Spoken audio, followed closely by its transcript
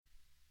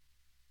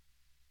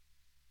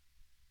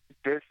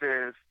This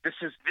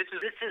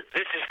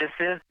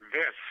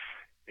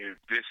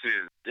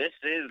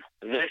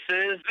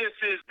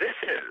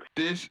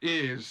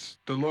is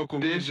the local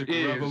music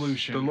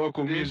revolution. The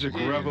local music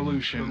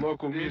revolution. The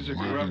local music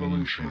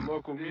revolution. The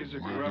local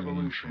music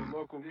revolution. The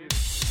local music.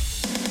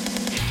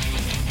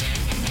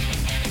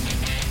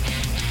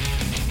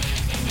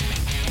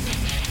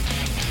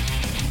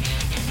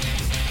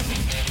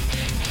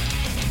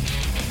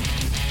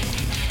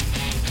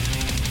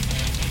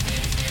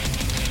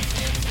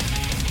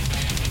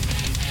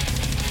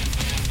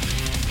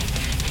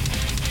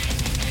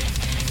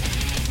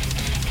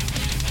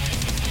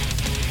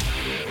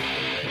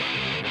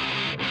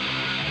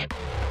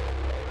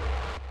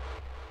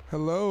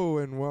 Hello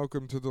and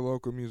welcome to the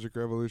Local Music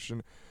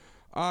Revolution.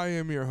 I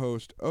am your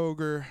host,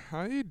 Ogre.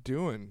 How you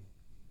doing?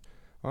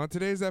 On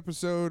today's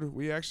episode,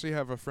 we actually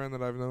have a friend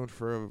that I've known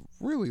for a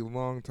really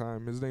long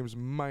time. His name's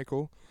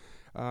Michael.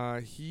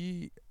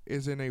 He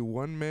is in a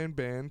one-man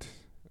band.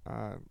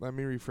 Let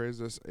me rephrase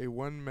this. A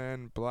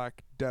one-man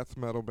black death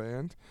metal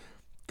band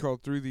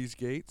called Through These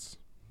Gates.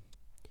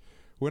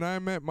 When I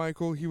met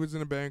Michael, he was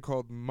in a band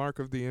called Mark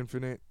of the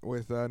Infinite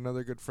with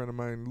another good friend of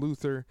mine,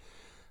 Luther.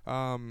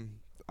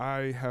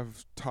 I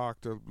have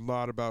talked a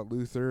lot about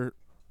Luther.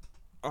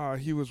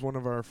 He was one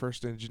of our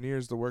first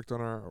engineers that worked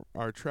on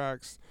our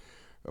tracks.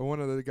 One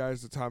of the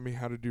guys that taught me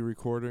how to do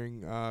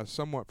recording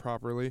somewhat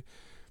properly.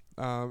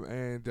 We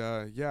learned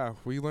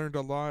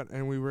a lot,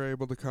 and we were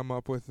able to come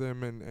up with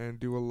them and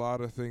do a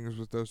lot of things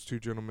with those two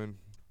gentlemen.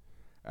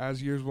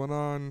 As years went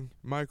on,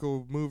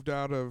 Michael moved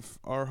out of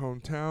our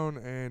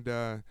hometown,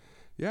 and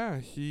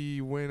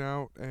he went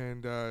out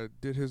and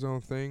did his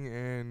own thing,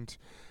 and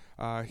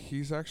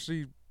he's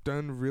actually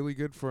done really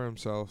good for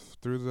himself.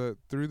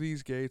 Through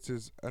These Gates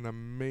is an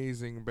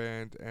amazing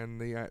band,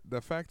 and the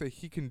fact that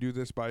he can do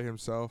this by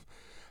himself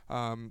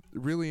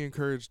really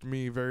encouraged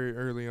me very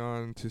early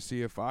on to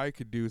see if I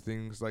could do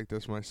things like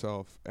this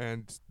myself,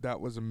 and that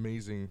was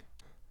amazing.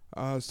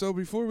 So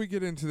before we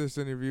get into this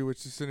interview,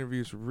 which this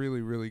interview is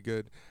really, really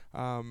good,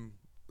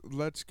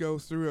 let's go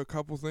through a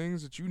couple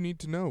things that you need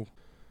to know.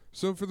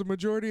 So for the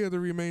majority of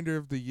the remainder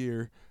of the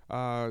year,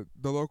 the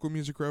Local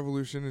Music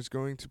Revolution is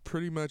going to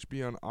pretty much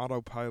be on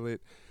autopilot.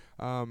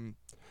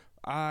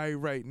 I,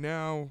 right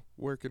now,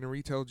 work in a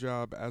retail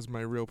job as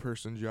my real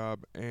person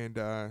job, and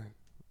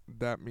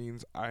that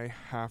means I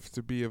have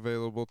to be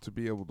available to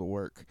be able to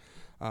work.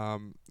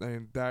 And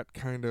that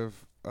kind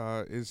of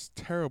is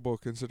terrible,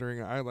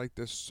 considering I like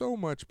this so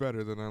much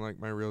better than I like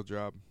my real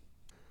job.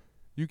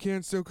 You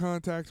can still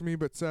contact me,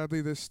 but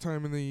sadly this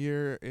time in the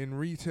year in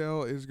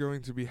retail is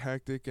going to be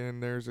hectic,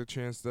 and there's a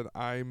chance that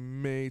I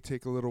may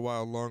take a little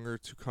while longer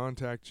to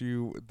contact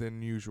you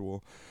than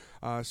usual.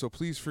 So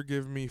please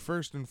forgive me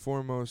first and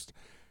foremost.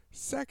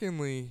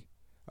 Secondly,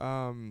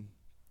 please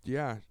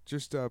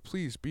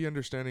be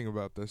understanding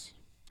about this.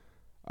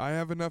 I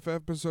have enough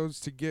episodes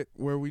to get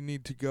where we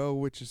need to go,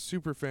 which is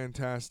super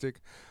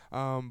fantastic.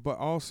 But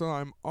also,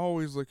 I'm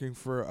always looking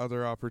for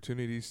other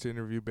opportunities to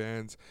interview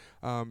bands.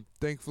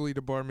 Thankfully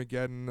to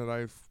Barmageddon, that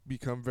I've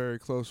become very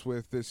close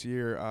with this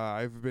year,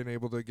 I've been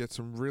able to get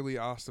some really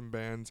awesome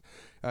bands.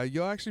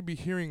 You'll actually be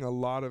hearing a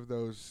lot of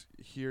those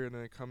here in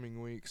the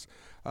coming weeks.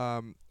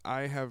 I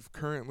have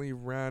currently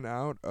ran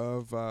out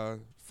of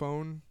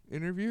phone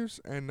interviews,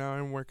 and now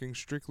I'm working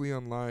strictly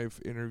on live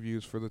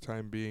interviews for the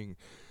time being.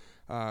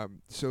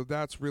 So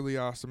that's really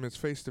awesome. It's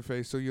face to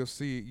face, so you'll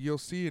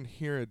see and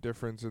hear a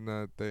difference in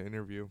the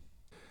interview.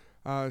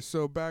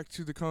 So back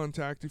to the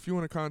contact. If you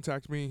want to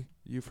contact me,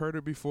 you've heard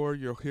it before,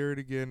 you'll hear it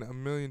again a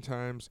million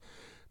times.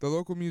 The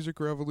Local Music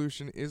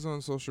Revolution is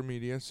on social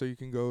media, so you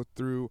can go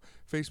through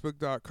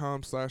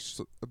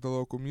facebook.com/The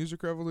Local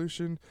Music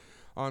Revolution,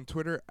 on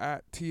Twitter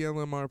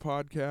 @TLMR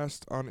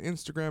Podcast, on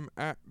Instagram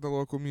 @The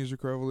Local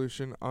Music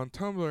Revolution, on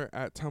Tumblr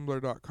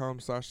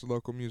 @tumblr.com/The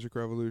Local Music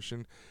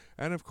Revolution,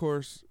 and of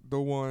course,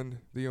 the one,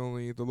 the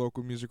only,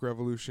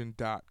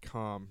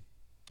 thelocalmusicrevolution.com.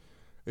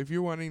 If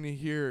you're wanting to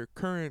hear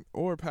current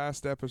or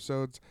past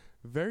episodes,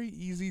 very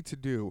easy to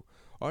do.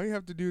 All you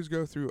have to do is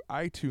go through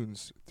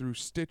iTunes, through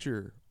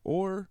Stitcher,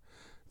 or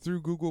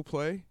through Google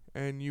Play,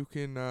 and you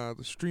can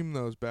stream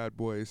those bad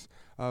boys.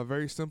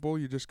 Very simple.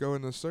 You just go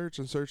in the search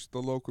and search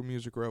The Local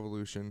Music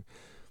Revolution.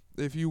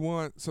 If you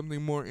want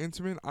something more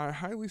intimate, I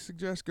highly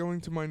suggest going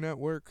to my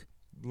network,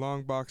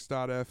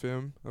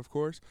 longbox.fm, of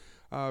course,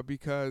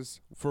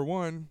 because, for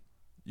one,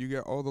 you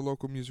get all the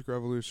Local Music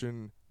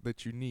Revolution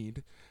that you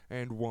need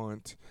and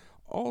want.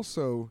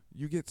 Also,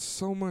 you get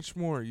so much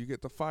more. You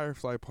get the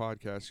Firefly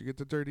podcast, you get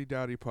the Dirty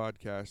Dowdy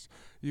podcast,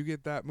 you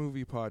get That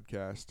Movie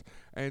podcast,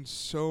 and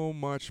so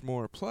much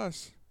more.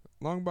 Plus,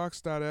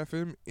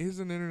 longbox.fm is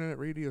an internet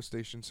radio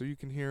station, so you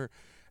can hear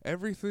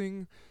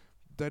everything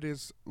that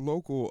is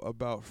local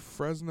about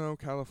Fresno,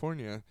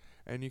 California,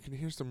 and you can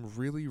hear some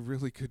really,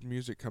 really good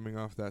music coming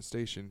off that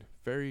station.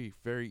 Very,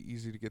 very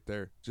easy to get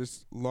there.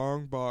 Just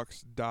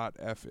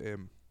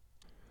longbox.fm.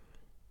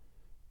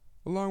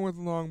 Along with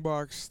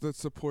Longbox that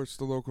supports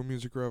the Local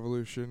Music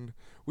Revolution,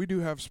 we do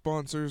have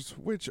sponsors,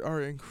 which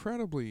are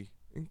incredibly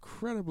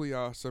incredibly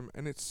awesome,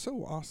 and it's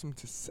so awesome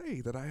to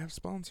say that I have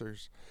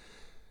sponsors.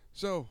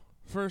 So,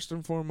 first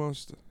and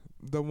foremost,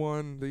 the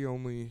one, the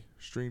only,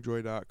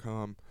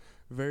 stringjoy.com.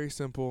 Very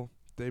simple.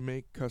 They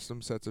make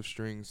custom sets of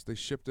strings. They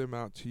ship them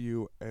out to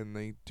you, and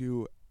they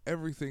do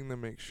everything to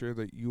make sure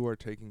that you are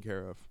taken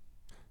care of.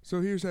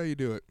 So here's how you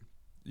do it.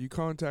 You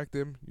contact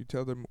them, you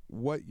tell them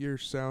what your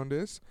sound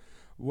is,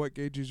 what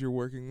gauges you're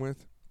working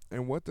with,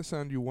 and what the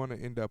sound you want to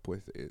end up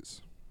with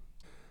is.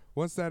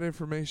 Once that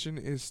information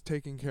is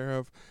taken care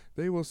of,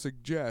 they will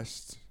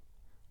suggest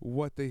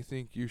what they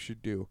think you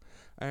should do.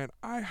 And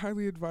I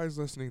highly advise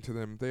listening to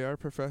them. They are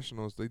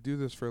professionals. They do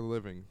this for a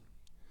living.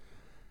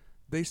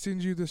 They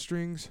send you the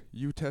strings,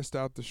 you test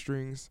out the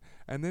strings,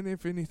 and then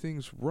if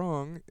anything's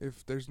wrong,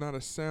 if there's not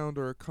a sound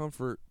or a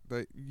comfort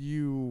that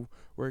you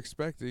were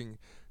expecting,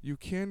 you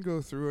can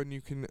go through and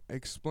you can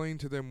explain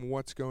to them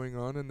what's going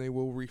on, and they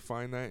will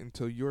refine that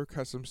until your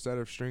custom set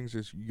of strings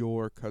is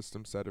your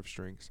custom set of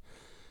strings.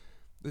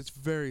 It's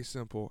very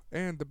simple.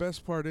 And the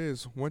best part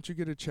is, once you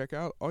get a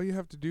checkout, all you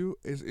have to do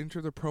is enter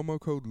the promo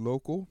code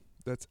LOCAL,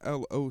 that's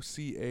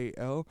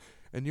LOCAL,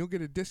 and you'll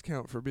get a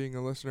discount for being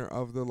a listener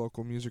of the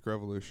Local Music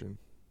Revolution.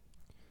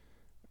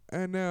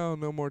 And now,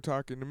 no more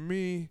talking to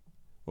me,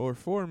 or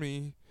for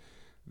me.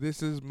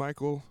 This is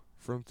Michael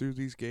from Through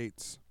These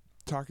Gates,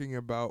 talking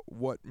about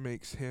what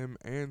makes him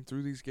and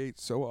Through These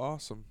Gates so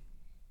awesome.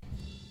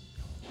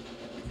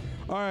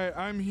 Alright,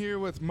 I'm here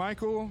with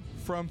Michael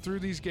from Through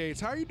These Gates.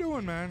 How you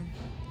doing, man?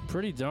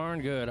 Pretty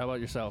darn good. How about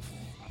yourself?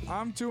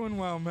 I'm doing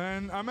well,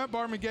 man. I'm at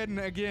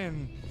Barmageddon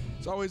again.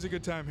 It's always a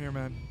good time here,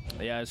 man.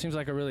 Yeah, it seems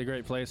like a really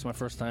great place. My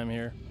first time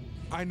here.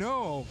 I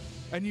know.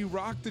 And you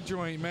rocked the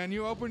joint, man.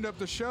 You opened up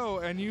the show,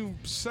 and you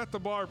set the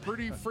bar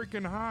pretty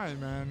freaking high,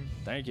 man.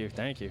 Thank you.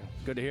 Thank you.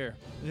 Good to hear.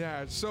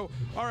 Yeah. So,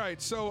 all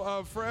right.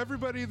 So, for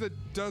everybody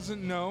that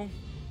doesn't know,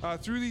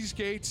 Through These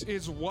Gates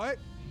is what?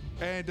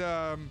 And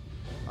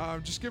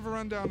just give a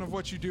rundown of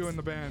what you do in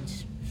the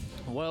bands.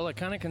 Well, I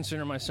kind of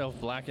consider myself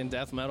black and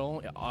death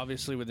metal.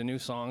 Obviously, with the new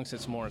songs,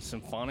 it's more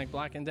symphonic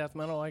black and death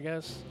metal, I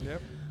guess.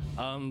 Yep.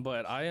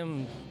 But I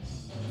am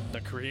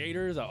the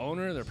creator, the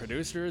owner, the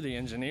producer, the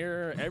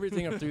engineer,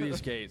 everything of Through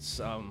These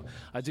Gates.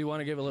 I do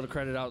want to give a little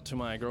credit out to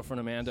my girlfriend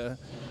Amanda.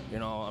 You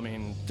know, I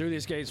mean, Through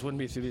These Gates wouldn't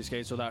be Through These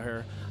Gates without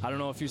her. I don't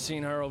know if you've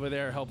seen her over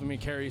there helping me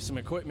carry some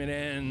equipment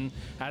in,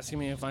 asking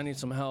me if I need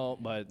some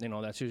help, but, you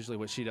know, that's usually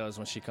what she does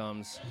when she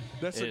comes.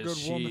 That's a good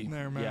woman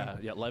there, man.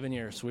 Yeah, 11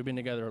 years. We've been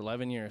together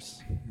 11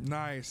 years.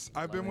 Nice.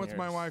 I've been with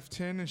my wife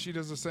 10, and she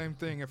does the same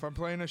thing. If I'm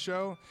playing a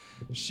show,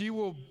 she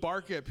will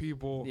bark at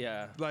people.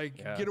 Yeah. Like,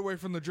 get away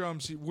from the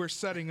drums. We're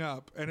setting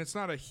up. And it's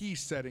not a he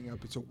setting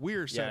up, it's a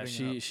we're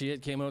setting up. She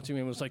had came up to me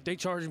and was like, they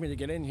charged me to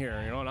get in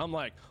here, you know, and I'm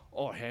like,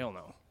 oh, hell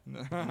no.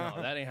 No,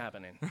 that ain't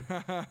happening.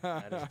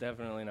 That is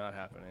definitely not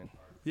happening.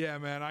 Yeah,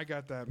 man, I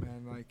got that,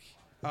 man.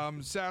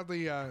 Like,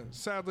 sadly,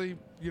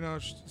 you know,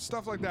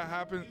 stuff like that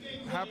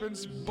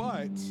happens,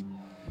 but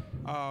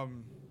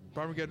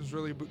Barmageddon's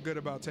really good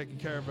about taking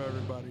care of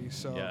everybody,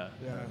 so, yeah.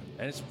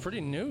 And it's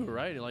pretty new,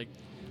 right? Like,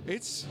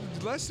 it's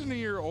less than a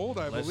year old,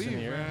 I believe,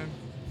 man.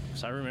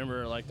 So I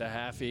remember like the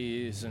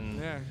halfies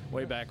and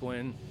way back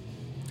when.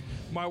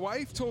 My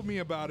wife told me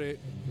about it,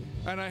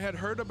 and I had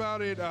heard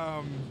about it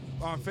on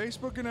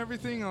Facebook and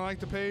everything. I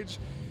liked the page,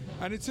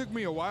 and it took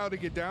me a while to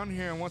get down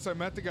here. And once I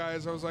met the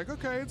guys, I was like,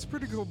 okay, it's a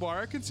pretty cool bar.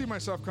 I can see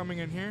myself coming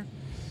in here.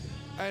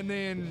 And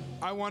then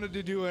I wanted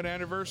to do an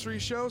anniversary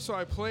show, so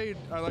I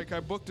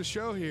booked a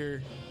show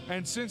here.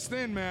 And since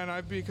then, man,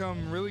 I've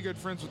become really good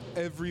friends with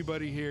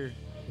everybody here.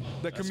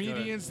 The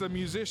comedians, the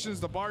musicians,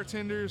 the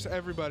bartenders,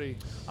 everybody.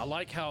 I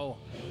like how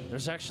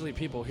there's actually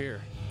people here.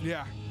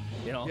 Yeah.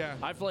 You know,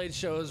 I've played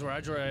shows where I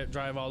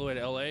drive all the way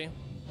to LA,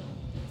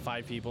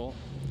 5 people.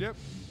 Yep.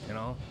 You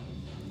know?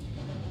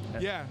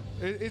 Yeah,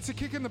 it's a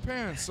kick in the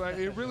pants.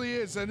 It really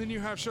is. And then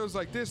you have shows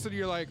like this that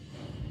you're like,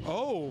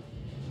 oh,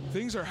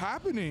 things are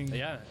happening.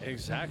 Yeah,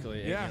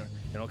 exactly. Yeah. And,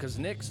 you know, because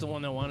Nick's the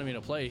one that wanted me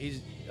to play.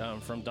 He's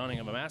from Dunning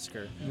of a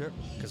Massacre. Yep.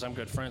 Because I'm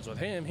good friends with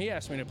him. He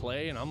asked me to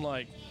play, and I'm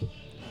like,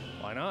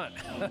 why not?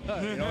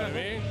 You know what I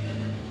mean?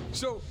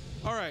 So,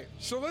 all right.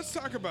 So let's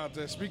talk about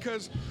this,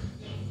 because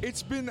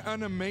it's been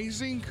an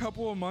amazing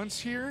couple of months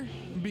here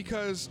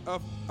because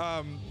of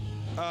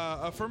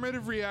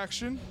Affirmative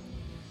Reaction,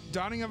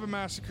 Dawning of a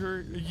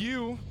Massacre,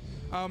 you,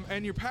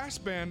 and your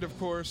past band, of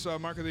course,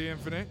 Mark of the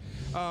Infinite.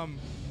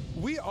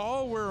 We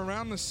all were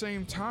around the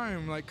same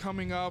time, like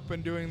coming up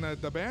and doing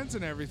the bands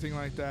and everything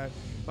like that.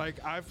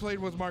 Like, I've played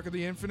with Mark of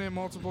the Infinite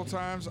multiple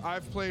times.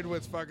 I've played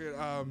with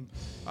fucking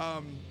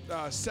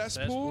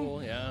Cesspool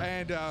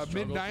and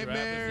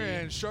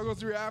Midnightmare and Struggle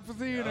Through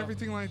Apathy and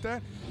everything like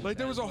that. Like,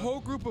 there was a whole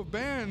group of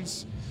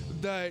bands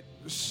that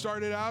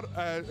started out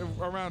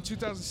around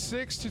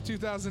 2006 to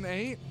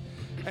 2008,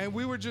 and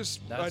we were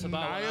just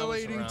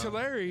annihilating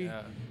Tulare.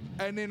 Yeah.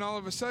 And then all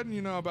of a sudden,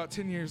 you know, about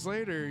 10 years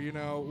later, you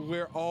know,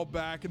 we're all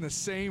back in the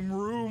same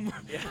room,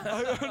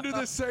 under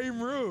the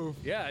same roof.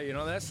 Yeah, you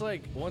know, that's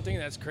like one thing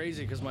that's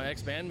crazy, because my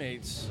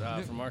ex-bandmates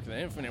from Mark of the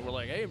Infinite were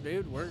like, hey,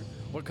 dude, we're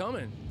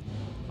coming.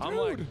 I'm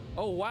like,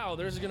 oh wow,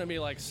 there's gonna be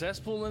like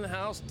Cesspool in the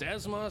house,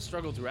 Desma,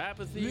 Struggle Through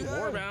Apathy, Yeah.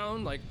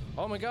 Warbound, like,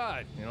 oh my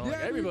god, you know, like Yeah,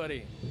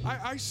 everybody.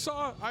 I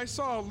saw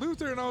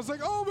Luther and I was like,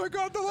 oh my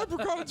god, the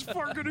Leprechaun's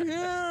fucking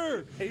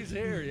here. He's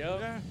here, yo.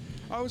 Yeah,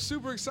 I was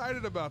super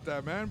excited about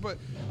that, man. But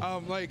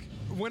like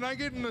when I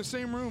get in the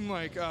same room,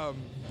 like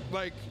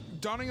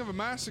Dawning of a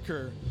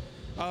Massacre,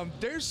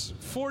 there's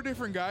 4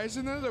 different guys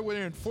in there that were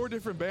in 4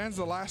 different bands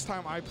the last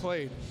time I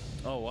played.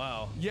 Oh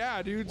wow.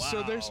 Yeah, dude. Wow.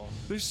 So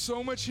there's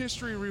so much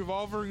history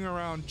revolving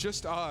around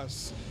just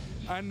us.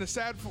 And the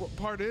sad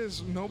part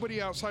is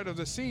nobody outside of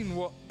the scene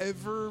will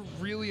ever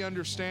really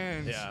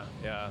understand.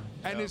 Yeah.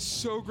 And it's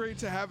so great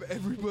to have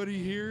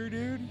everybody here,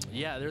 dude.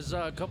 Yeah, there's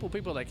a couple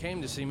people that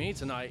came to see me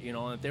tonight, you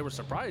know, and they were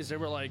surprised. They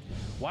were like,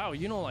 wow,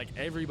 you know, like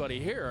everybody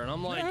here. And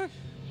I'm like, Yeah.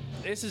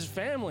 this is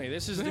family.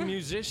 This is the Yeah.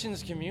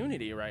 musicians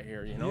community right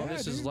here, you know? Yeah,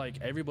 This is dude.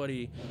 like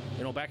everybody,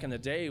 you know, back in the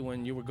day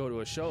when you would go to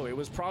a show, it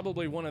was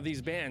probably one of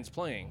these bands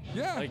playing.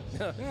 Yeah. Like,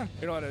 Yeah.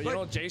 you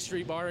know, J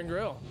Street Bar and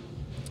Grill.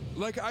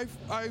 Like I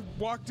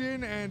walked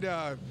in and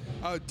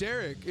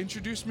Derek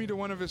introduced me to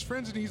one of his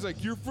friends and he's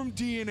like, "You're from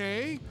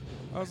DNA?"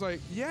 I was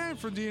like, "Yeah, I'm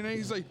from DNA."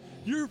 He's like,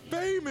 "You're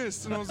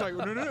famous," and I was like,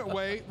 "No,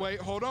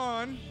 wait, hold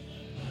on,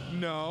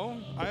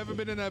 no, I haven't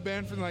been in that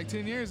band for like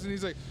 10 years." And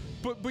he's like,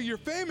 "But you're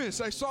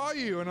famous. I saw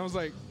you," and I was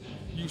like,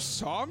 "You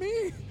saw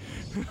me?"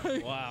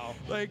 Like, Wow.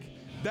 like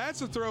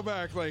that's a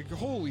throwback. Like,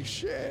 holy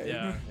shit.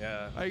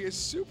 Yeah. Like, it's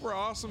super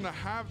awesome to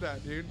have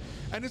that, dude.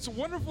 And it's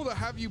wonderful to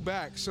have you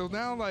back. So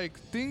now, like,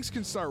 things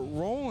can start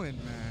rolling,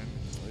 man.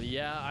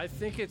 Yeah, I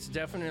think it's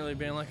definitely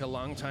been like a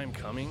long time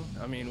coming.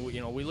 I mean, you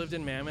know, we lived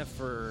in Mammoth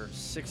for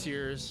 6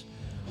 years.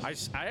 I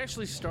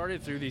actually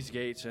started through these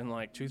gates in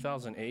like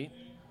 2008.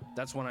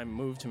 That's when I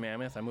moved to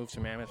Mammoth. I moved to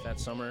Mammoth that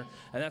summer,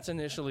 and that's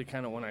initially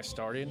kind of when I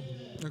started.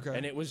 Okay.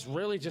 And it was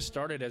really just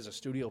started as a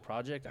studio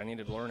project. I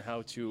needed to learn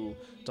how to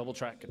double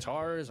track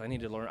guitars. I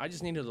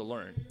just needed to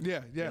learn.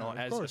 Yeah, You know,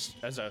 of course.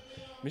 as a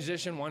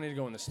musician wanting to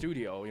go in the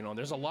studio, you know,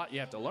 there's a lot you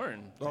have to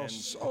learn. Oh, and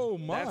so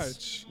much.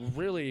 That's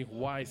really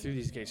why Through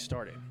These Gates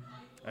started.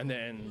 And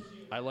then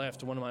I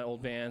left one of my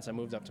old bands. I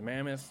moved up to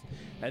Mammoth,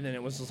 and then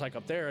it was just like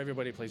up there,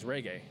 everybody plays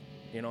reggae.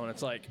 You know, and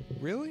it's like,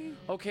 Really?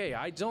 okay,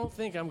 I don't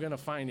think I'm going to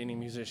find any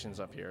musicians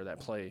up here that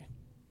play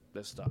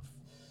this stuff.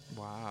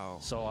 Wow.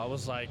 So I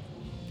was like,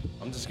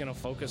 I'm just going to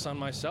focus on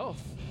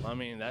myself. I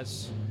mean,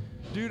 that's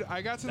Dude,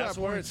 I got to that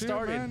where point it too,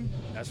 started. man.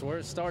 That's where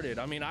it started.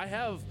 I mean, I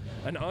have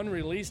an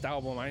unreleased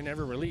album I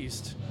never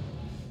released.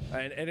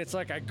 And it's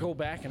like I go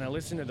back and I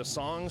listen to the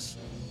songs,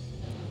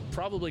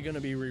 probably going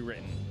to be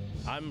rewritten.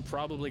 I'm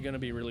probably going to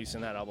be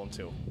releasing that album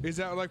too. Is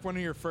that like one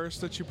of your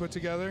first that you put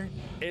together?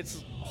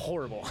 It's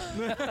horrible.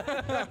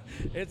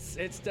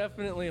 It's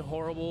definitely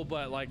horrible,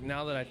 but like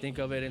now that I think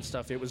of it and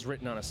stuff, it was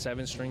written on a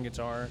 7-string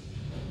guitar,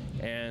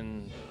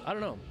 and I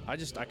don't know. I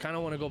kind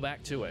of want to go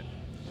back to it.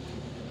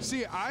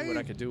 See, See what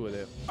I could do with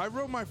it. I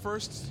wrote my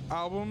first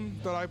album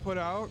that I put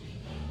out.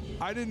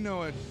 I didn't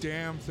know a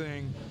damn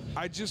thing.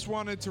 I just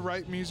wanted to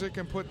write music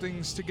and put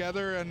things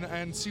together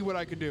and see what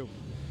I could do.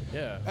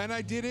 Yeah. And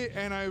I did it,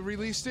 and I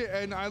released it,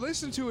 and I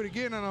listened to it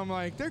again, and I'm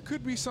like, there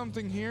could be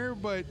something here,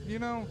 but, you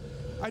know,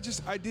 I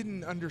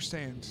didn't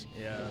understand.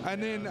 Yeah.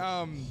 And then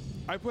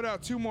I put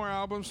out 2 more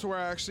albums to where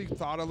I actually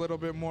thought a little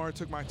bit more,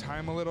 took my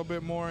time a little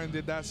bit more, and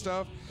did that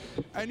stuff.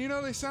 And, you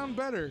know, they sound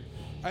better.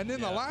 And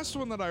then the last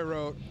one that I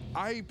wrote,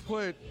 I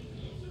put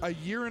a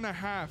year and a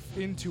half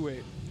into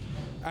it,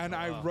 and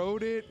I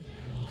wrote it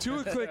to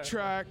a click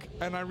track,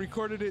 and I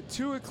recorded it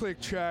to a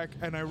click track,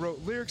 and I wrote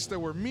lyrics that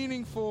were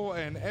meaningful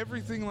and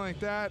everything like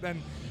that.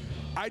 And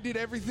I did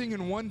everything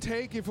in one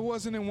take. If it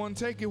wasn't in one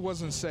take, it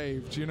wasn't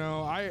saved. You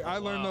know, I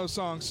learned those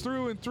songs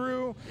through and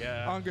through,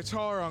 on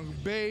guitar, on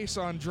bass,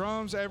 on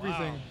drums,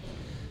 everything.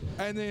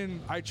 Wow. And then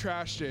I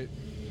trashed it.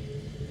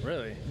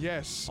 Really?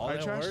 Yes, All I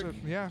that trashed work?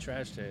 it. Yeah,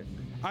 Trashed it.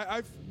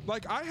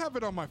 I have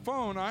it on my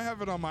phone. I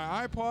have it on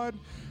my iPod.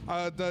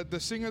 The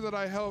singer that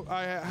I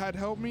had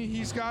help me,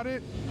 he's got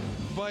it.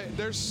 But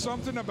there's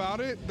something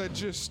about it that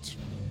just,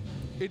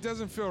 it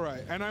doesn't feel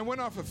right. And I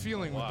went off a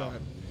feeling with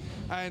that.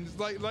 And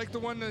like the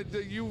one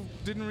that you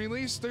didn't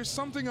release, there's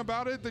something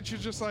about it that you're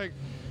just like,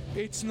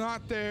 it's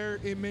not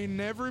there. It may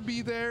never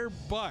be there,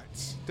 but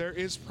there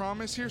is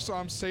promise here, so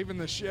I'm saving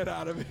the shit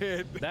out of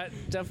it. That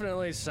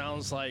definitely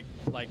sounds like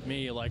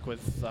me, like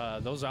with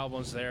those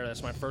albums there.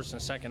 That's my first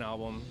and second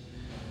album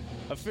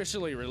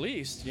officially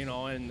released, you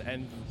know, and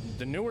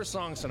the newer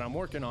songs that I'm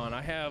working on,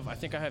 I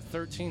think I have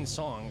 13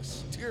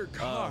 songs. Dear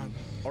God.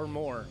 Or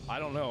more. I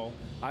don't know.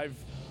 I've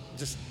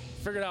just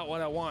figured out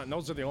what I want, and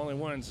those are the only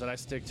ones that I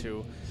stick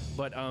to.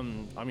 But I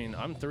mean,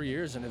 I'm 3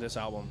 years into this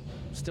album,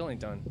 still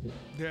ain't done.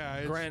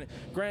 Yeah.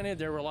 Granted,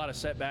 there were a lot of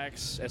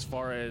setbacks as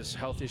far as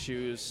health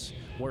issues,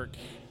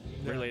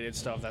 work-related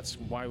stuff. That's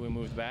why we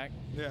moved back.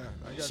 Yeah.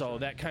 I got So you.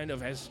 that kind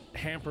of has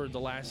hampered the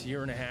last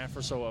year and a half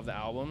or so of the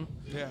album.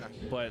 Yeah.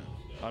 But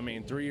I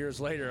mean, 3 years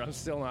later, I'm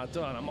still not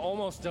done. I'm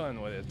almost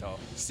done with it, though.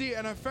 See,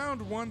 and I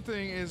found one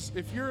thing is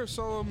if you're a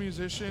solo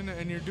musician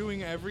and you're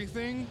doing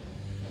everything,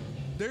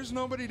 there's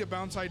nobody to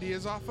bounce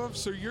ideas off of,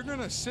 so you're going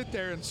to sit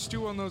there and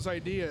stew on those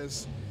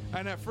ideas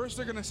And at first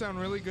they're gonna sound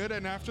really good,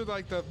 and after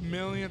like the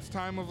millionth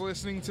time of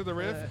listening to the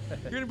riff,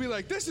 you're gonna be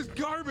like, this is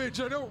garbage,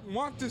 I don't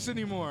want this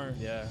anymore.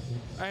 Yeah.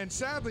 And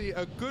sadly,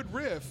 a good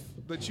riff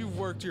that you've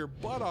worked your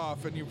butt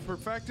off and you've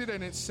perfected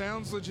and it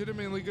sounds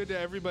legitimately good to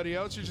everybody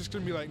else, you're just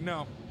gonna be like,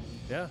 no.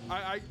 Yeah.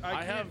 I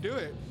can't do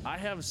it. I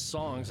have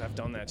songs I've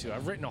done that too.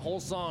 I've written a whole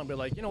song, but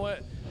like, you know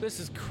what? This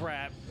is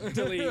crap.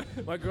 Delete.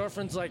 My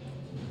girlfriend's like,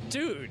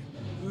 dude,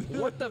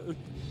 what the?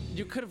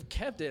 You could have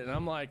kept it. And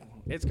I'm like,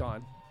 it's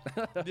gone.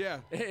 Yeah.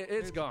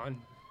 It's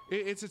gone.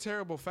 It's a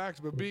terrible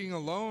fact, but being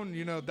alone,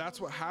 you know, that's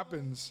what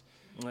happens.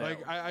 Yeah.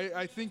 Like,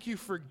 I think you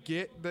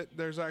forget that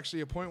there's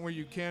actually a point where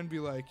you can be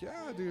like,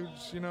 yeah,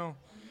 dudes, you know,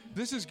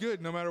 this is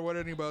good no matter what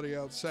anybody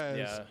else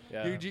says.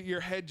 Yeah.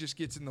 Your head just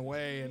gets in the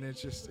way, and it's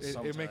just,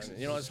 it makes it,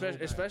 you know, so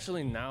bad.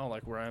 especially now,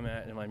 like where I'm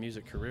at in my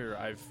music career,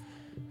 I've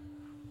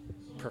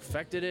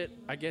perfected it,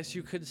 I guess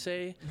you could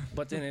say.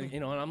 But then,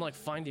 you know, and I'm like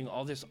finding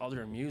all this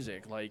other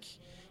music, like,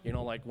 you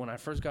know, like when I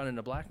first got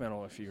into black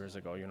metal a few years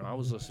ago, you know, I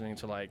was listening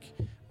to like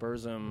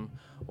Burzum,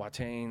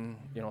 Watain,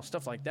 you know,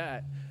 stuff like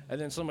that.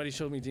 And then somebody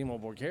showed me Dimmu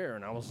Borgir,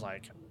 and I was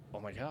like, oh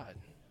my God,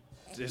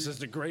 this is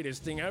the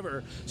greatest thing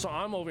ever. So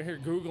I'm over here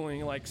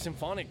Googling like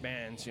symphonic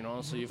bands, you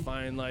know, so you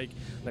find like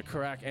the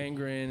Karak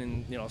Angren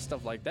and, you know,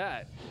 stuff like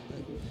that,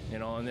 you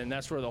know, and then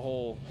that's where the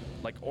whole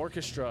like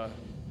orchestra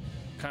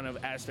kind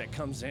of aspect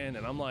comes in,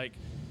 and I'm like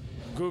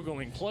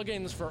Googling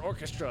plugins for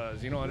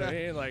orchestras, you know what I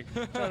mean? Like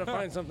trying to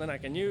find something I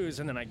can use,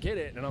 and then I get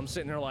it, and I'm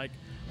sitting there like,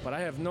 but I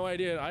have no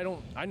idea.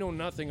 I know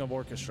nothing of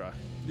orchestra.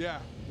 Yeah.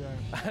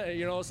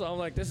 You know, so I'm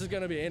like, this is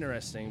gonna be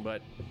interesting,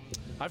 but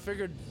I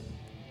figured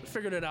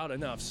it out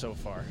enough so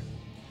far.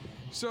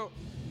 So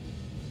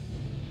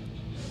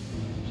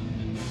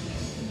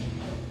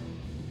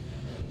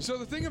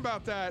the thing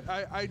about that,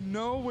 I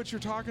know what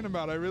you're talking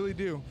about. I really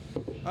do.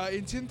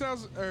 In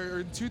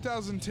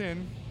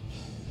 2010,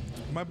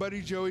 my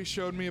buddy Joey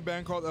showed me a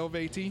band called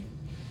Elvati.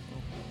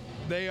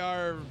 They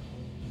are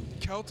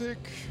Celtic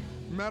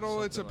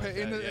metal. Something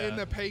It's in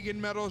the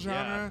pagan metal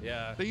genre.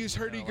 Yeah. They use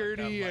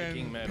hurdy-gurdy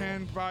and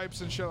pan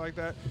pipes and shit like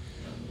that.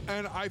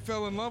 And I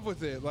fell in love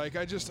with it. Like,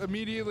 I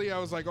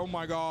was like, oh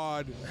my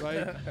God.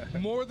 Like,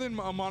 more than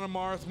Amon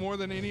Amarth, more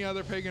than any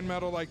other pagan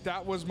metal, like,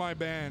 that was my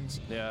band.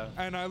 Yeah.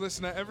 And I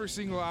listened to every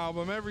single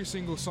album, every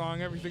single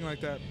song, everything like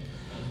that.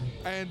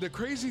 And the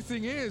crazy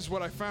thing is,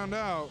 what I found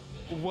out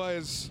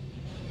was,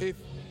 if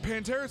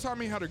Pantera taught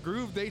me how to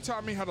groove, they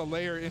taught me how to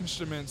layer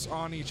instruments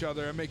on each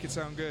other and make it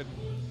sound good.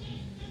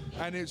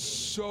 And it's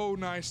so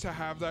nice to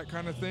have that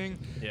kind of thing.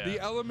 Yeah. The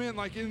element,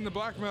 like in the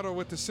black metal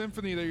with the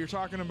symphony that you're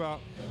talking about,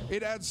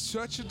 it adds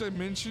such a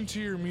dimension to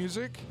your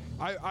music.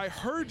 I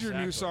heard your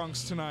new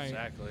songs tonight.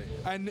 Exactly.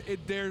 And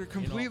they're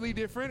completely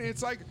different.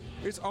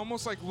 It's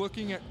almost like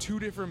looking at two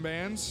different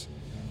bands.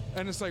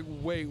 And it's like,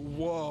 wait,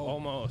 whoa.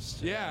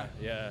 Almost. Yeah.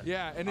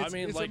 And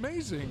it's like,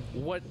 amazing.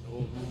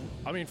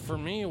 For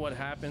me, what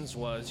happens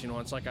was, you know,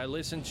 it's like I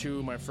listened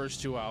to my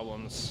first two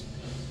albums.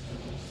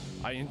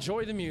 I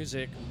enjoy the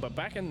music, but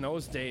back in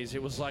those days,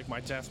 it was like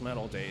my death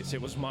metal days.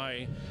 It was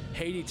my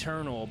Hate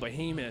Eternal,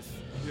 Behemoth,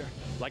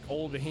 like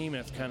old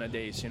Behemoth kind of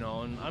days, you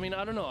know. And I mean,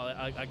 I don't know.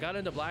 I got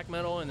into black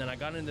metal, and then I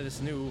got into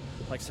this new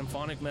like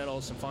symphonic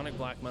metal, symphonic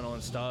black metal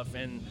and stuff.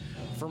 And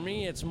for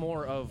me, it's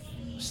more of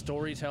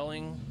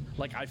storytelling.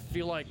 Like, I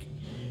feel like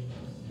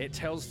it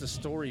tells the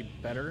story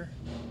better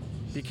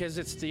because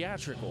it's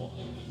theatrical.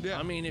 Yeah,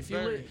 I mean, if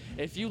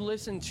you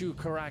listen to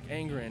Karak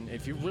Angren,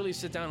 if you really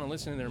sit down and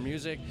listen to their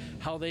music,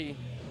 how they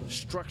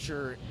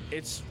structure,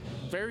 it's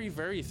very,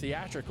 very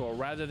theatrical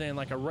rather than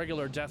like a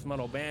regular death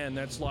metal band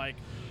that's like,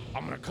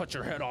 I'm gonna cut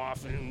your head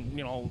off and,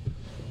 you know.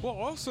 Well,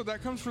 also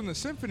that comes from the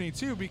symphony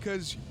too,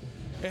 because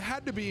it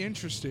had to be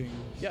interesting.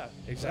 Yeah,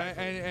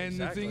 exactly. And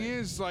the thing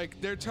is, like,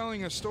 they're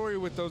telling a story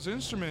with those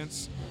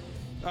instruments.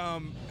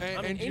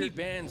 Any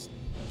band's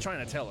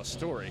trying to tell a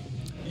story.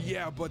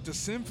 Yeah, but the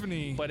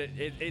symphony. But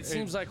it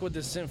seems like with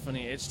the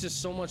symphony, it's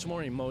just so much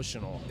more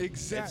emotional.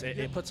 Exactly.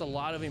 It puts a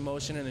lot of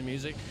emotion in the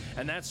music,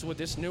 and that's what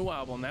this new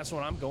album. That's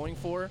what I'm going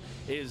for,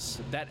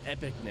 is that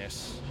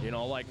epicness. You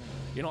know, like,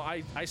 you know,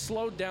 I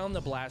slowed down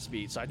the blast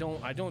beats. I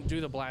don't do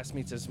the blast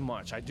beats as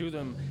much. I do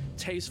them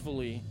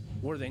tastefully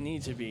where they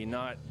need to be,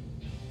 not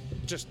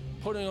just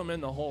putting them in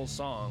the whole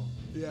song.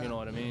 Yeah. You know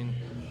what I mean?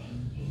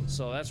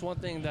 So that's one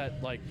thing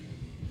that, like,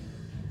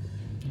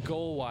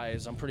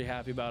 goal-wise, I'm pretty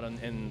happy about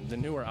in the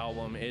newer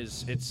album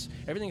is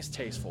everything's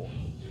tasteful.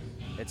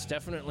 It's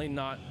definitely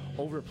not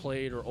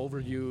overplayed or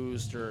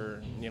overused,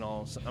 or, you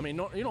know, I mean,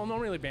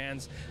 normally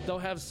bands, they'll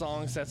have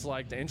songs that's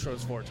like the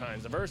intro's 4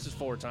 times, the verse is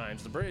 4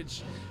 times, the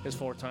bridge is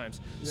 4 times.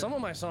 Yeah. Some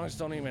of my songs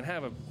don't even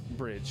have a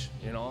bridge,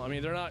 you know? I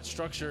mean, they're not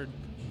structured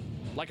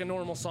like a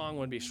normal song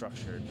would be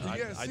structured.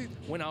 I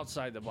went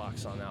outside the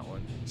box on that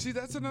one. See,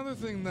 that's another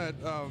thing that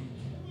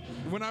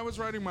when I was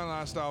writing my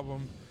last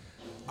album,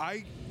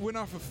 I went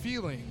off a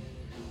feeling.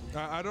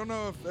 I don't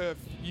know if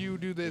you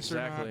do this or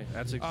not.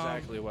 That's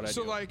exactly what I do.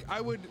 So, like,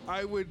 I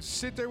would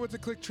sit there with the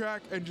click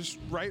track and just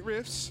write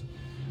riffs,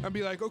 and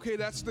be like, okay,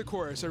 that's the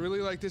chorus. I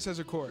really like this as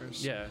a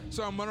chorus. Yeah.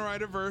 So I'm gonna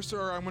write a verse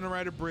or I'm gonna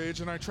write a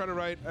bridge, and I try to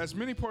write as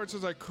many parts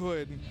as I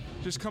could,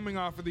 just coming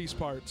off of these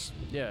parts.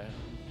 Yeah.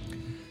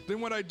 Then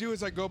what I do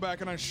is I go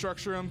back and I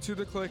structure them to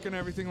the click and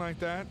everything like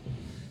that.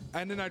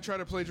 And then I try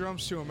to play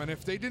drums to them. And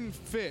if they didn't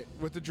fit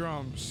with the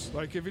drums,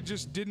 like if it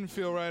just didn't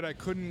feel right, I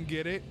couldn't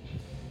get it,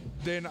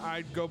 then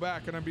I'd go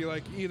back and I'd be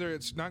like, either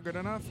it's not good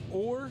enough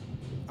or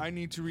I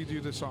need to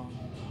redo the song.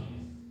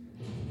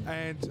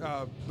 And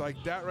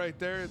like that right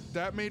there,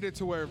 that made it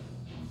to where,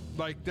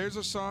 like, there's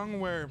a song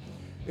where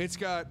it's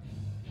got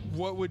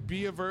what would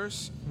be a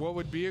verse, what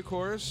would be a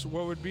chorus,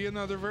 what would be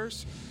another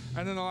verse,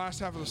 and then the last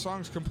half of the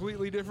song is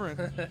completely different.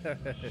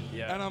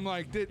 Yeah. And I'm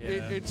like,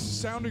 it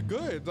sounded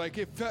good. Like,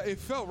 it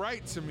felt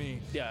right to me.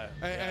 Yeah.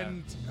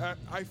 And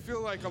I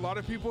feel like a lot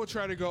of people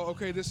try to go,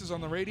 okay, this is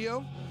on the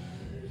radio,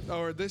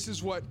 or this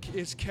is what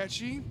is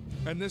catchy,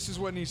 and this is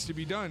what needs to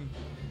be done.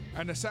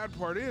 And the sad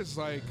part is,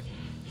 like,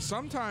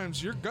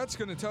 sometimes your gut's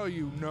going to tell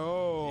you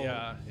no.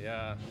 Yeah,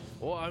 yeah.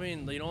 Well, I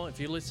mean, you know, if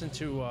you listen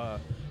to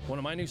one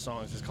of my new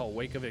songs, it's called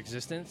Wake of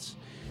Existence.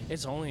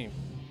 It's only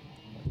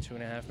like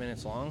 2.5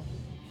 minutes long.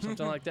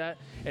 Something like that.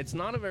 It's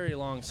not a very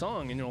long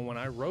song, and you know, when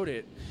I wrote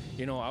it,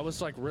 you know, I was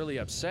like really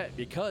upset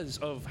because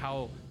of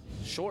how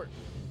short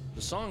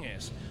the song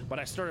is. But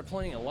I started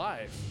playing it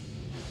live,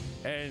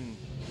 and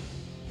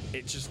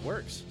it just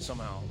works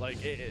somehow. Like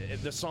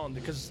the song,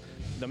 because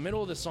the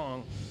middle of the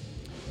song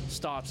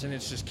stops and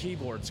it's just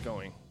keyboards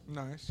going.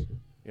 Nice.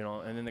 You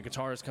know, and then the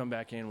guitars come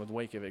back in with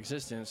Wake of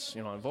Existence,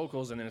 you know, on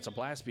vocals, and then it's a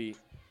blast beat.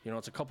 You know,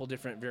 it's a couple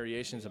different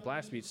variations of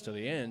blast beats to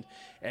the end,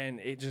 and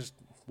it just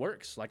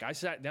works. Like, I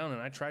sat down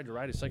and I tried to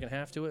write a second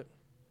half to it.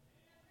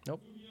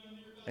 Nope.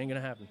 Ain't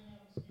gonna happen.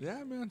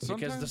 Yeah, man.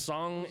 Because the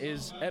song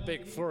is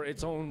epic for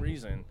its own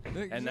reason.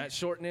 Exactly. And that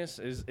shortness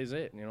is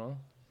it, you know?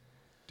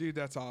 Dude,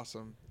 that's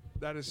awesome.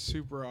 That is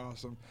super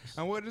awesome.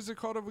 And what is it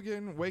called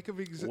again? Wake of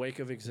Existence? Wake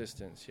of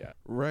Existence, yeah.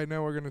 Right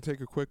now we're going to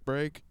take a quick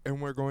break,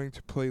 and we're going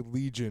to play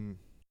Legion.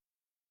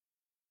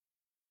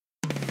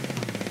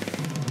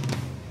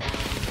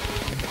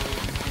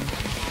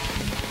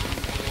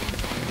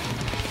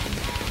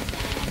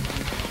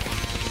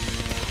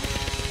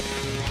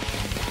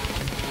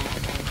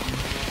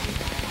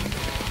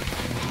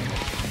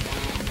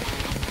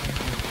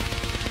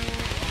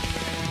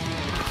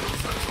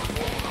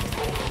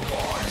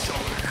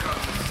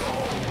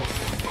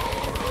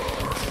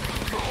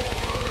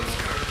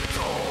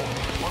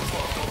 What's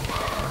left of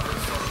man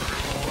is our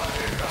people, and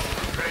he has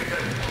been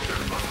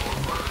painted.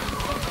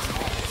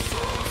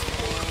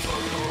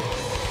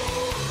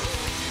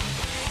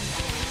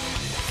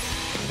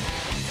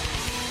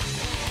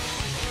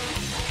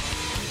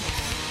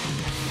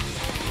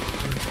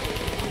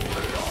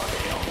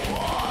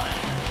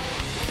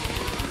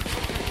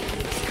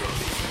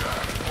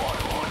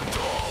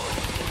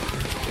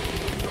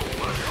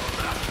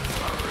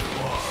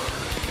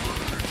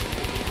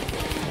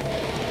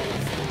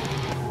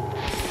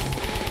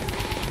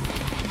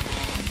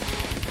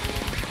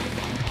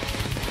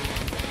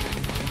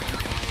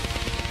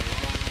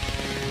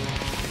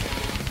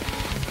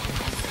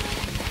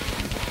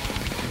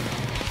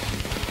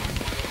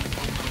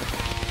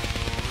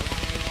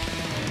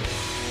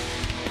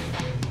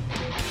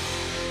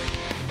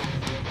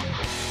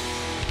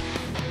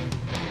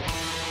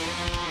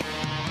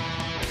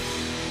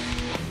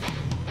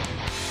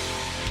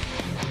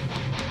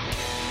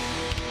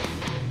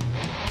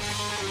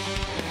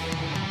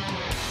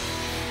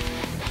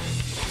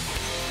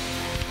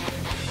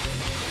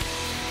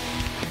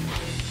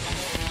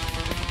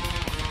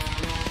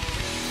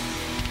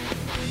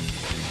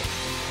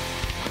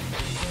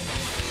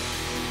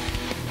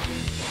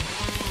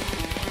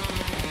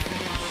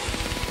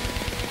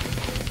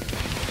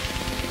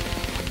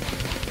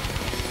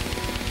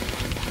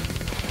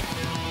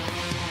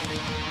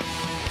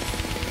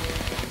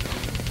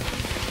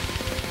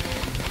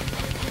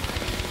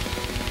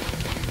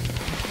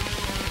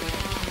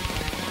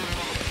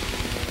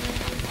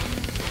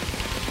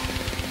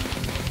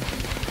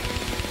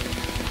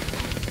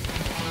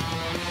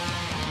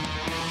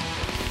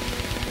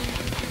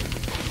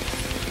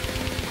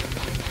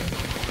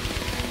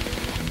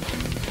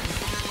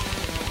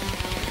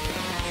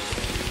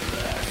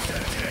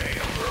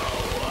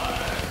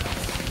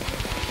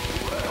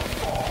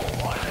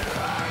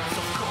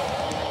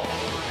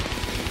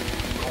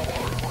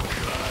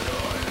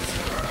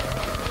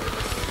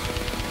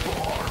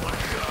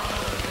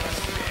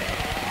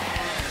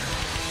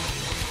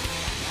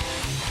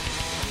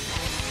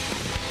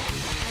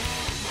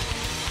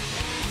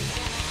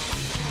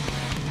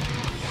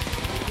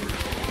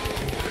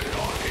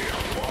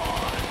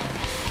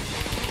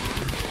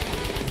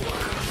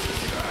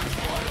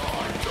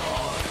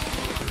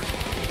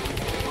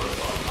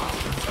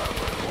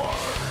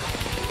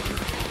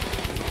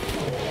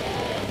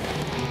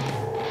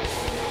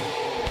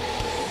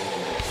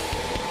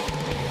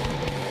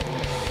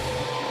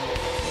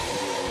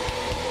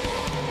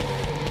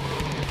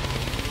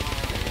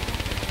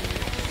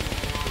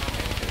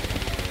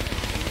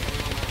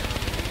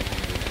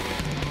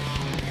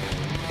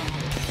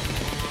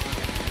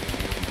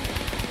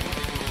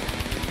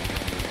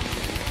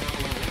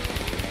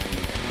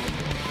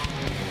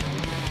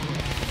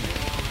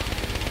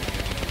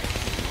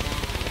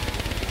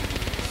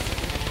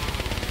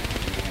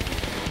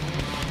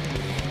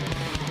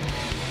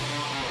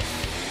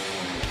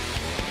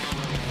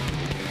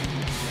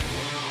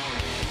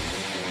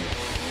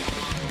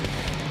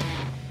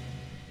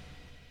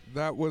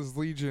 That was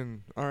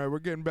Legion. All right, we're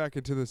getting back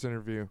into this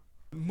interview.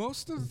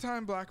 Most of the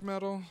time, black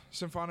metal,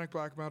 symphonic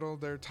black metal,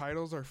 their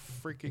titles are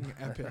freaking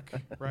epic,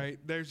 right?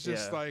 There's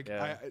just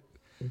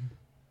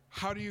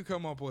how do you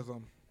come up with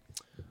them?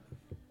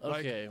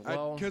 Okay,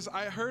 well, because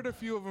I heard a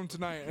few of them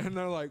tonight, and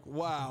they're like,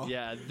 wow.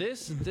 Yeah,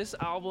 this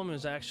album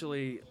is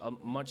actually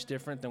much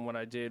different than what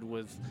I did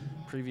with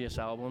previous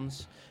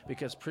albums,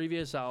 because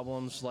previous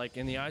albums, like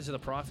In the Eyes of the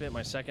Prophet,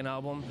 my second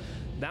album,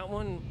 that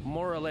one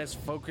more or less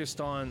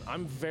focused on,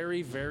 I'm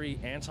very, very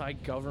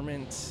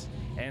anti-government,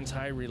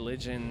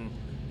 anti-religion.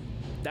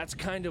 That's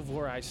kind of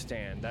where I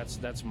stand.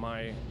 That's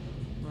my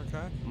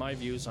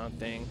views on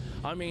thing.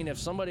 I mean, if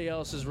somebody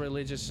else is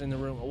religious in the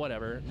room,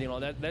 whatever,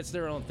 that's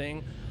their own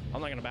thing. I'm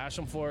not gonna bash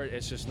them for it.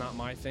 It's just not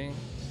my thing.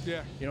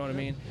 Yeah. You know what I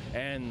mean?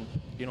 And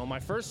my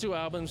first two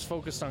albums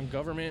focused on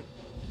government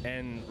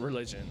and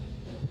religion.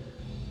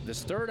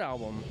 This third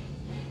album,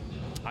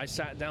 I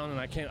sat down and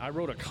I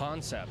wrote a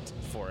concept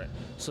for it.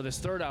 So this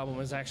third album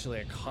is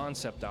actually a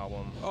concept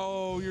album.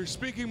 Oh, you're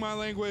speaking my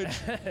language.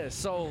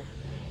 So,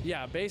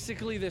 yeah,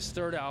 basically this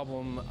third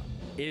album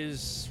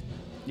is,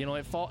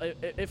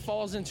 it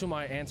falls into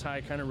my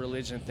anti kind of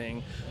religion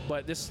thing,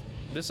 but this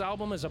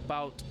album is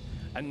about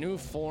a new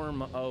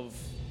form of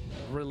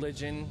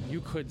religion, you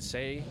could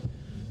say,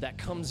 that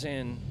comes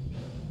in,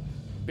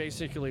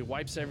 basically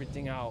wipes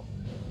everything out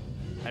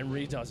and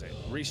redoes it,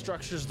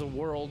 restructures the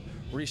world,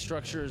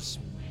 restructures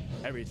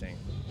everything.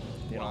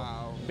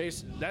 Wow.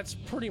 That's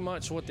pretty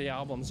much what the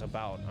album's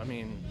about. I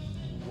mean,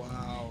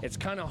 wow. It's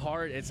kind of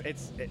hard.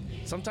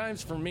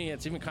 Sometimes for me,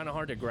 it's even kind of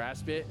hard to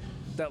grasp it.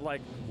 That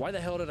why the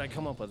hell did I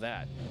come up with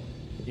that?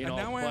 And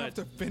now I have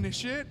to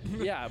finish it?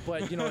 Yeah,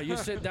 but you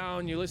sit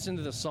down, you listen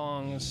to the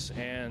songs,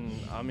 and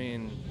I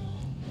mean,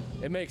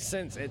 it makes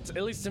sense. It's,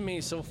 at least to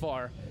me so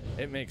far,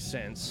 it makes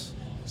sense.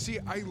 See,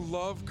 I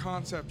love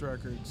concept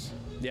records.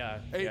 Yeah.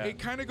 It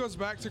kind of goes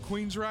back to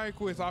Queensryche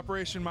with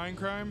Operation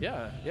Mindcrime.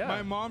 Yeah.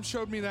 My mom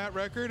showed me that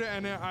record,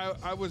 and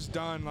I was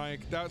done.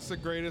 Like, that's the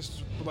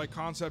greatest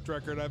concept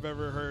record I've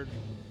ever heard.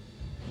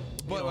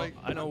 But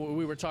I know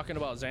we were talking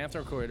about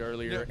Xanthrocoid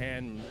earlier,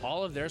 and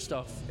all of their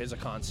stuff is a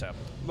concept.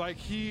 Like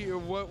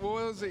what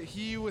was it?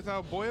 He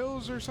Without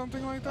Boils or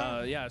something like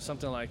that? Yeah,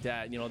 something like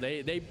that.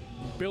 They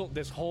built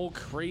this whole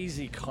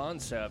crazy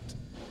concept.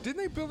 Didn't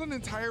they build an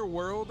entire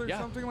world or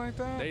something like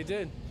that? They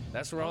did.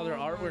 That's where all their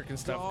artwork and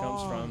stuff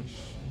comes from.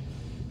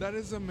 That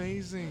is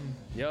amazing.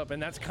 Yep,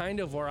 and that's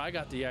kind of where I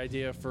got the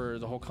idea for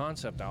the whole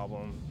concept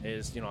album.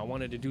 Is I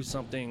wanted to do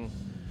something,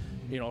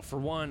 for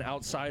one,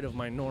 outside of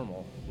my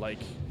normal,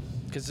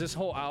 because this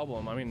whole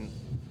album, I mean,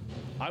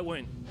 I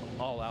went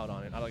all out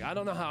on it. I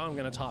don't know how I'm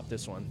gonna top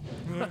this one.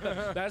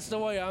 That's the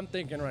way I'm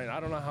thinking right now. I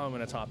don't know how I'm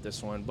gonna top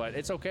this one, but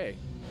it's okay.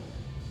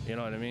 You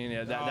know what I mean?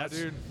 Yeah, that's.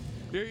 Dude,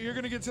 you're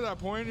gonna get to that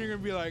point. And you're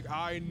gonna be like,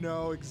 I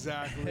know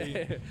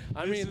exactly.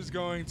 This is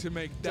going to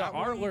make that. The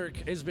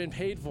artwork has been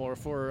paid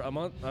for a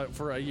month,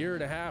 for a year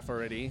and a half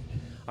already.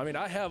 I mean,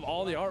 I have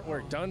all the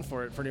artwork done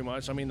for it pretty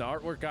much. I mean, the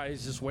artwork guy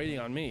is just waiting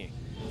on me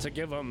to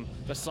give him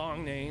the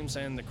song names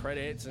and the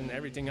credits and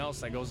everything else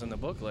that goes in the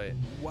booklet.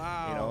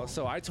 Wow.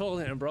 So I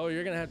told him, bro,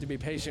 you're gonna have to be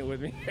patient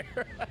with me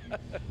here,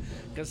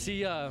 because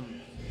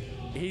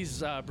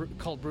he's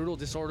called Brutal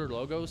Disordered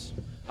Logos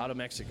out of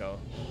Mexico.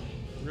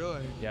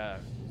 Really? Yeah,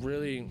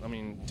 really. I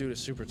mean, dude is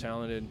super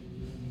talented.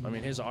 I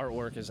mean, his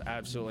artwork is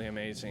absolutely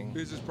amazing.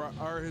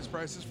 Are his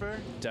prices fair?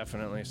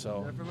 Definitely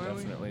so.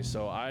 Definitely?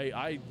 So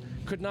I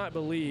could not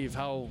believe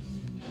how,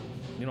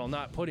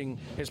 not putting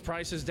his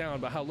prices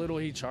down, but how little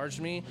he charged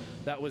me.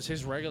 That was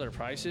his regular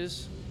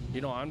prices.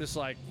 I'm just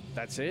like,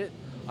 that's it.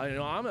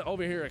 I'm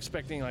over here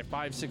expecting like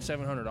 $500,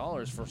 $600,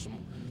 $700 for some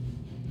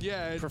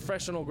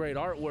professional grade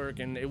artwork,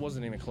 and it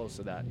wasn't even close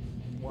to that.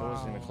 Wow. It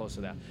wasn't even close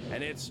to that.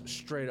 And it's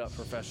straight up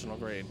professional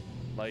grade.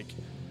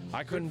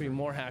 I couldn't be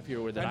more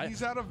happier with it. And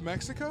he's out of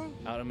Mexico?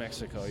 Out of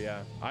Mexico,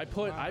 yeah.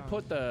 For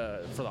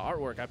the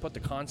artwork, I put the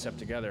concept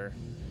together,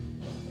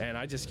 and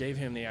I just gave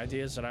him the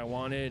ideas that I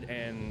wanted,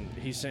 and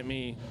he sent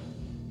me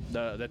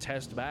the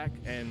test back,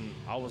 and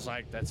I was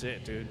like, that's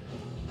it, dude.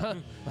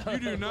 You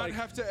do not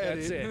have to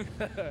edit.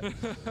 That's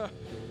it.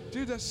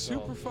 Dude, that's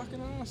super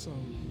fucking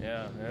awesome.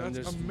 Yeah, that's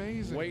just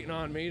amazing. Waiting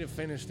on me to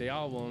finish the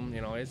album,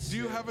 it's. Do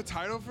you have a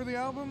title for the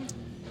album?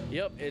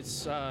 Yep,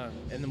 it's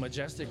in the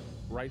Majestic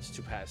Rites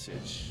to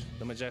Passage.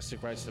 The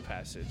Majestic Rites to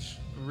Passage.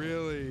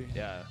 Really?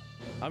 Yeah.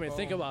 I mean,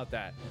 think about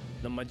that.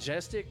 The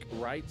Majestic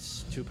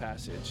Rites to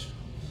Passage.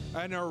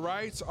 And our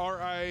rights,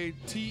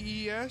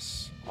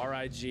 R-I-T-E-S?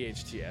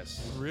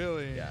 R-I-G-H-T-S.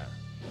 Really? Yeah.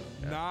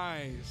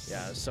 Nice.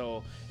 Yeah,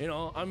 so,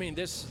 I mean,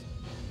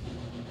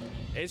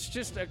 it's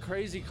just a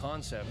crazy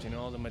concept,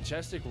 the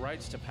Majestic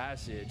Rites to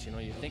Passage,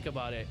 you think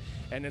about it,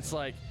 and it's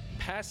like,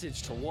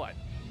 passage to what?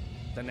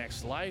 The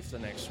next life, the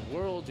next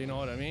world, you know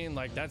what I mean?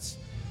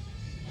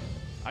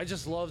 I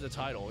just love the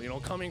title,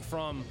 coming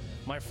from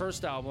my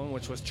first album,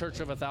 which was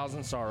Church of a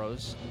Thousand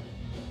Sorrows,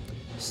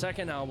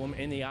 second album,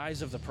 In the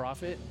Eyes of the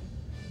Prophet,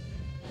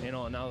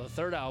 now the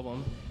third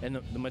album, and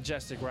the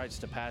Majestic Rites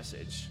to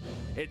Passage.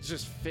 It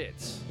just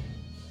fits.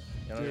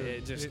 You know, Dude,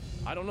 it just,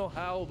 I don't know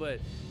how, but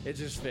it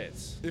just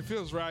fits. It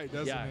feels right,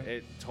 doesn't Yeah, it?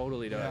 it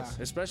totally does.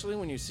 Yeah. Especially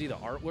when you see the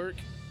artwork,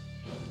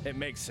 it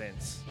makes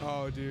sense.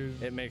 Oh,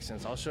 dude. It makes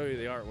sense. I'll show you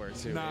the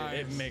artwork too. Nice.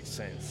 It makes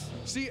sense.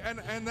 See,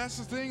 and that's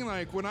the thing.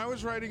 Like when I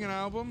was writing an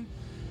album,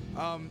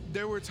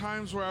 there were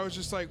times where I was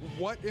just like,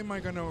 "What am I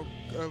gonna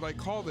like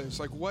call this?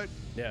 Like what?"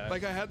 Yeah.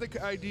 Like I had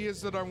the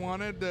ideas that I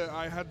wanted.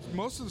 I had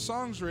most of the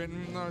songs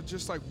written.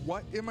 Just like,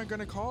 what am I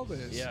gonna call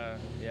this? Yeah,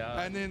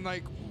 yeah. And then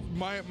like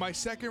my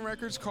second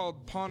record's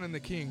called Pawn and the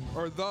King,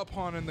 or The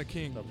Pawn and the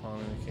King. The Pawn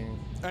and the King.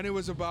 And it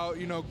was about,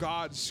 you know,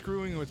 God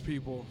screwing with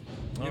people.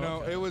 You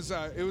know, okay.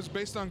 it was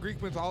based on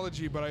Greek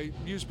mythology, but I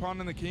used Pawn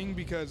and the King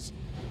because,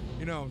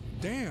 you know,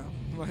 damn,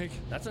 like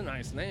That's a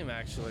nice name,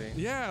 actually.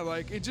 yeah,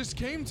 like it just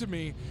came to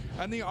me.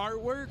 And the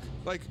artwork,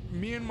 like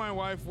me and my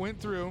wife went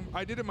through,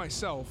 I did it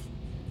myself.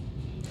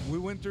 We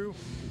went through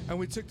and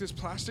we took this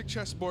plastic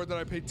chessboard that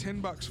I paid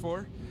 $10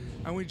 for,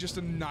 and we just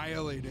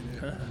annihilated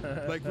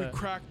it. Like we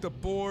cracked the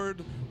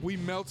board, we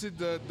melted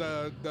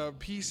the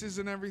pieces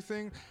and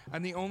everything,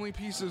 and the only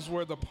pieces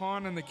were the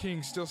pawn and the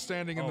king still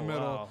standing in the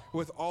middle, wow.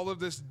 with all of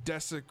this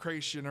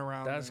desecration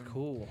around That's them.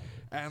 cool.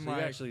 And So like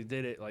you actually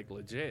did it like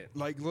legit.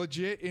 like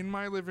legit in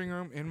my living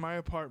room, in my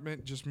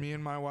apartment, just me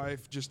and my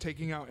wife, just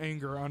taking out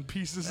anger on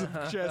pieces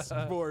of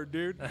chessboard,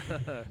 dude.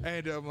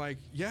 And I'm like,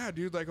 yeah,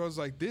 dude. Like I was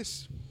like,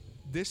 this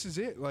is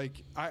it.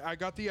 Like I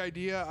got the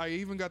idea. I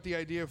even got the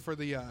idea for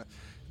the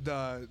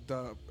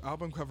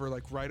album cover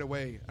like right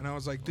away, and I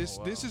was like, this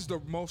is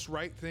the most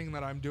right thing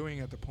that I'm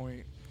doing at the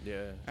point.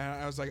 Yeah. And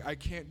I was like, I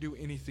can't do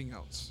anything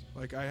else.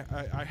 Like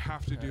I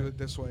have to do it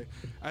this way.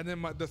 And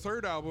then the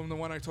third album, the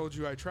one I told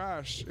you I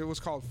trashed, it was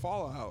called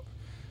Fallout.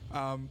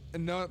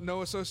 And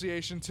no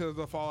association to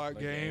the Fallout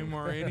game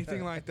or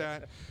anything like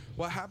that.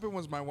 What happened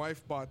was my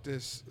wife bought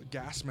this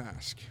gas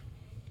mask,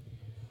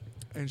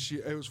 and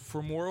it was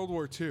from World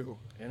War II.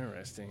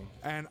 Interesting.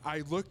 And I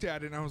looked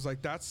at it and I was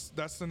like, that's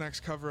the next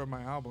cover of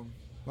my album.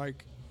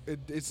 Like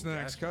it's the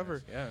next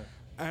cover. Yeah.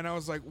 And I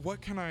was like,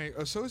 what can I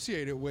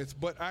associate it with,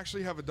 but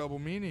actually have a double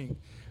meaning?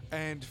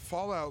 And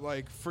Fallout,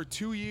 like for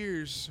 2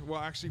 years, well,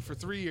 actually for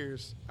 3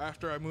 years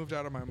after I moved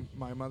out of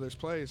my mother's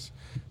place,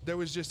 there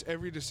was just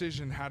every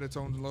decision had its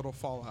own little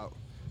fallout.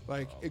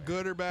 Like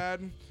good or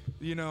bad,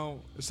 you know,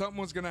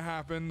 something was going to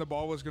happen, the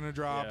ball was going to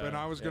drop, Yeah, and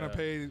I was going to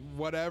pay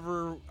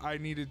whatever I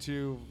needed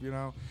to, you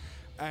know.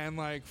 And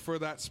like for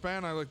that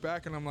span, I look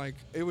back and I'm like,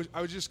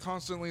 I was just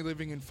constantly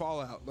living in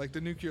fallout, like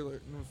the nuclear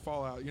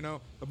fallout, you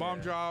know, the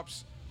bomb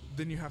drops,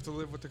 then you have to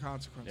live with the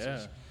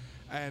consequences.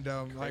 Yeah.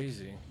 And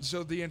Crazy. like,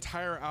 so the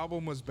entire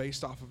album was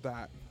based off of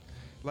that.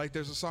 Like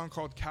there's a song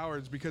called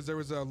Cowards because there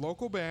was a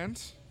local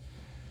band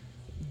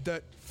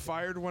that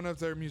fired one of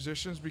their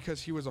musicians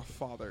because he was a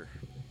father.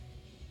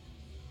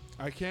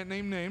 I can't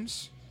name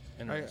names,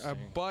 Interesting.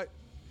 but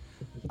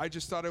I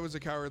just thought it was a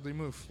cowardly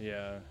move.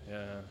 Yeah.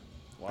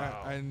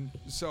 Wow. And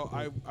so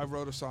I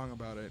wrote a song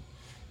about it.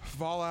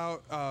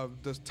 Fallout,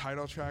 the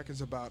title track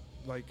is about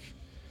like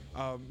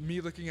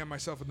me looking at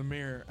myself in the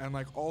mirror and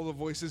like all the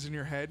voices in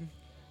your head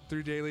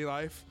through daily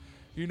life.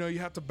 You know, you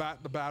have to bat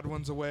the bad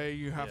ones away.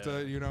 You have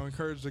to, you know,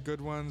 encourage the good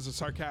ones. The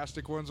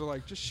sarcastic ones are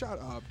like, just shut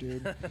up,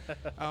 dude.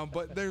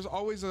 But there's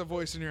always a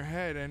voice in your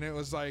head, and it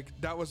was like,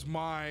 that was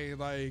my,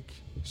 like,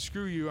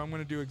 screw you. I'm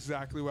going to do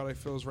exactly what I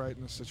feel is right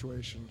in this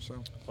situation.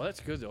 So. Well, that's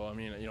good, though. I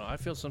mean, you know, I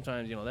feel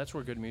sometimes, you know, that's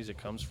where good music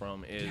comes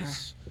from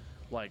is,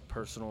 like,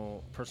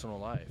 personal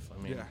life.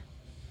 I mean,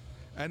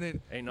 and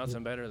it ain't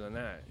nothing better than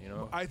that, you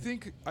know? I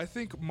think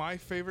my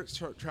favorite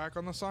track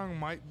on the song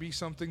might be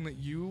something that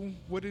you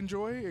would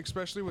enjoy,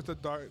 especially with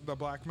the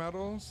black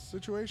metal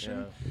situation.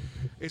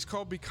 Yeah. It's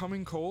called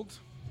Becoming Cold,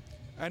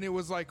 and it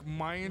was like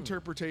my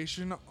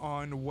interpretation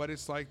on what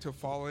it's like to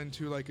fall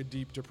into like a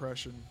deep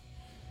depression.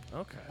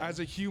 Okay. As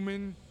a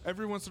human,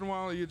 every once in a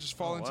while you just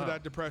fall into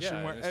that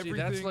depression where see, everything.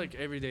 that's like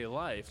everyday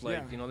life.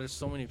 Like, you know, there's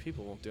so many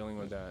people dealing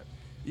with that.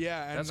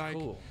 Yeah, and That's like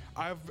cool.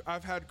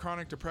 I've had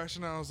chronic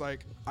depression, and I was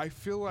like, I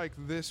feel like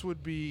this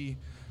would be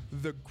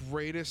the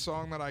greatest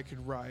song that I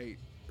could write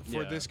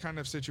for this kind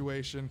of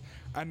situation.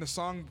 And the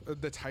song,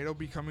 the title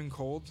 "Becoming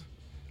Cold,"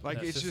 like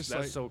That's it's just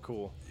that's like so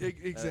cool.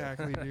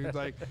 Exactly, dude.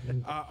 Like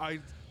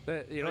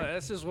You know,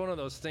 that's just one of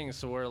those things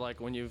to where, like,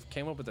 when you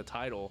came up with the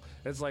title,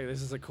 it's like,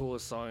 this is the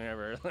coolest song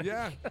ever.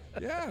 yeah.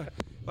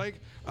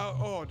 Like,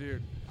 oh,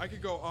 dude, I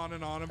could go on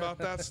and on about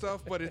that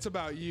stuff, but it's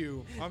about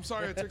you. I'm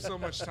sorry it took so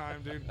much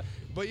time, dude.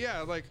 But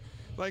yeah, like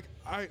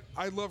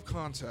I love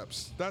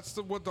concepts. That's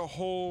what the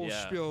whole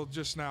spiel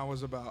just now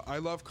was about. I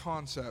love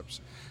concepts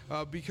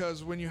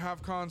because when you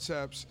have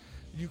concepts,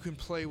 you can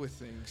play with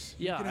things.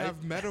 Yeah, you can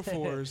have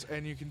metaphors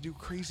and you can do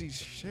crazy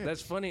shit.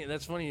 That's funny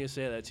you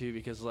say that too,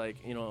 because, like,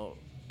 you know,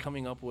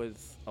 coming up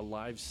with a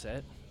live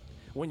set,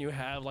 when you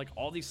have like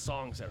all these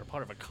songs that are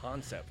part of a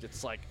concept,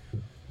 it's like,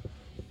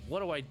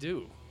 what do I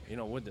do, you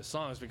know, with the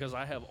songs? Because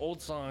I have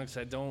old songs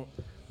that don't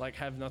like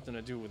have nothing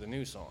to do with the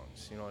new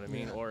songs, you know what I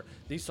mean? Or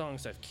these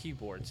songs have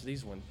keyboards,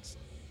 these ones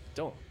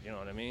don't, you know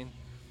what I mean?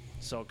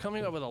 So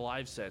coming up with a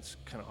live set's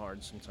kind of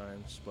hard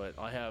sometimes, but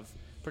I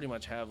pretty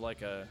much have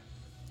like a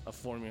a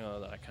formula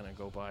that I kind of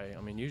go by.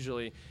 I mean,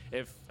 usually,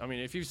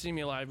 if you've seen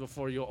me live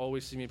before, you'll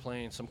always see me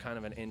playing some kind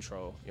of an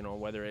intro. You know,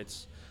 whether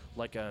it's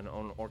like an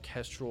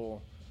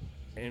orchestral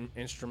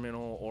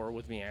instrumental or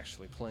with me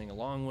actually playing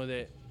along with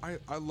it. I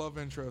love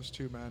intros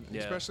too, man.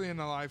 Yeah. Especially in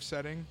a live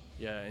setting.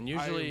 Yeah, and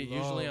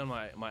usually on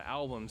my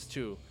albums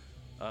too.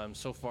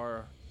 So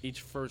far,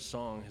 each first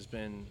song has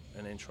been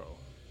an intro.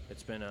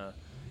 It's been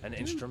an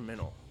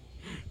instrumental.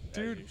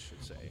 Dude, as you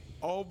should say.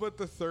 All but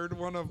the third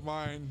one of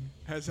mine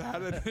has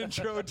had an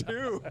intro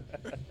too.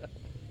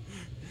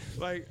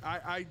 Like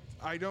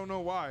I don't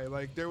know why.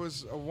 Like there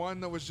was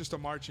one that was just a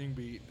marching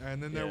beat,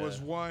 and then there was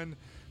one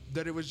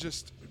that it was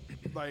just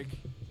like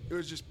it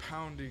was just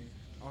pounding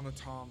on the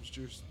toms,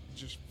 just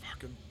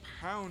fucking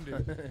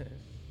pounding.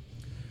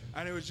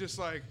 And it was just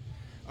like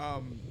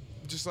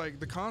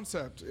the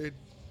concept.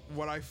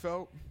 What I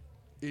felt,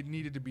 it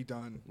needed to be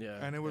done. Yeah.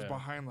 And it was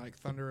behind like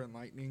thunder and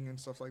lightning and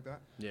stuff like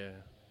that. Yeah.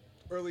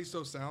 Or at least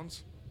those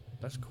sounds.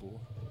 That's cool.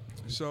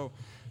 So,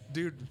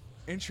 dude,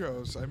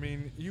 intros. I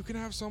mean, you can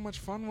have so much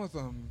fun with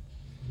them,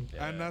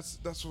 and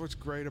that's what's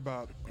great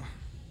about.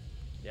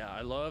 Yeah,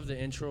 I love the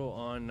intro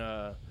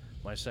on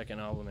my second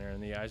album there,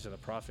 In the Eyes of the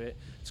Prophet.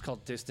 It's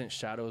called Distant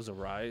Shadows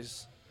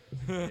Arise.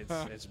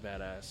 It's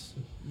badass.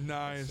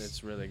 Nice.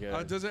 It's really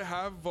good. Does it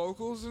have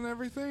vocals and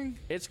everything?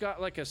 It's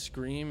got like a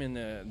scream in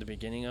the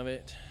beginning of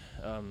it,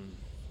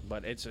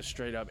 but it's a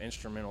straight up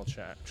instrumental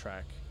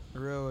track.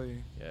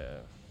 Really?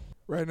 Yeah.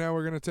 Right now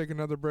we're going to take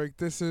another break.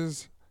 This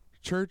is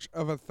Church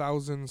of a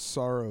Thousand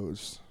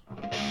Sorrows.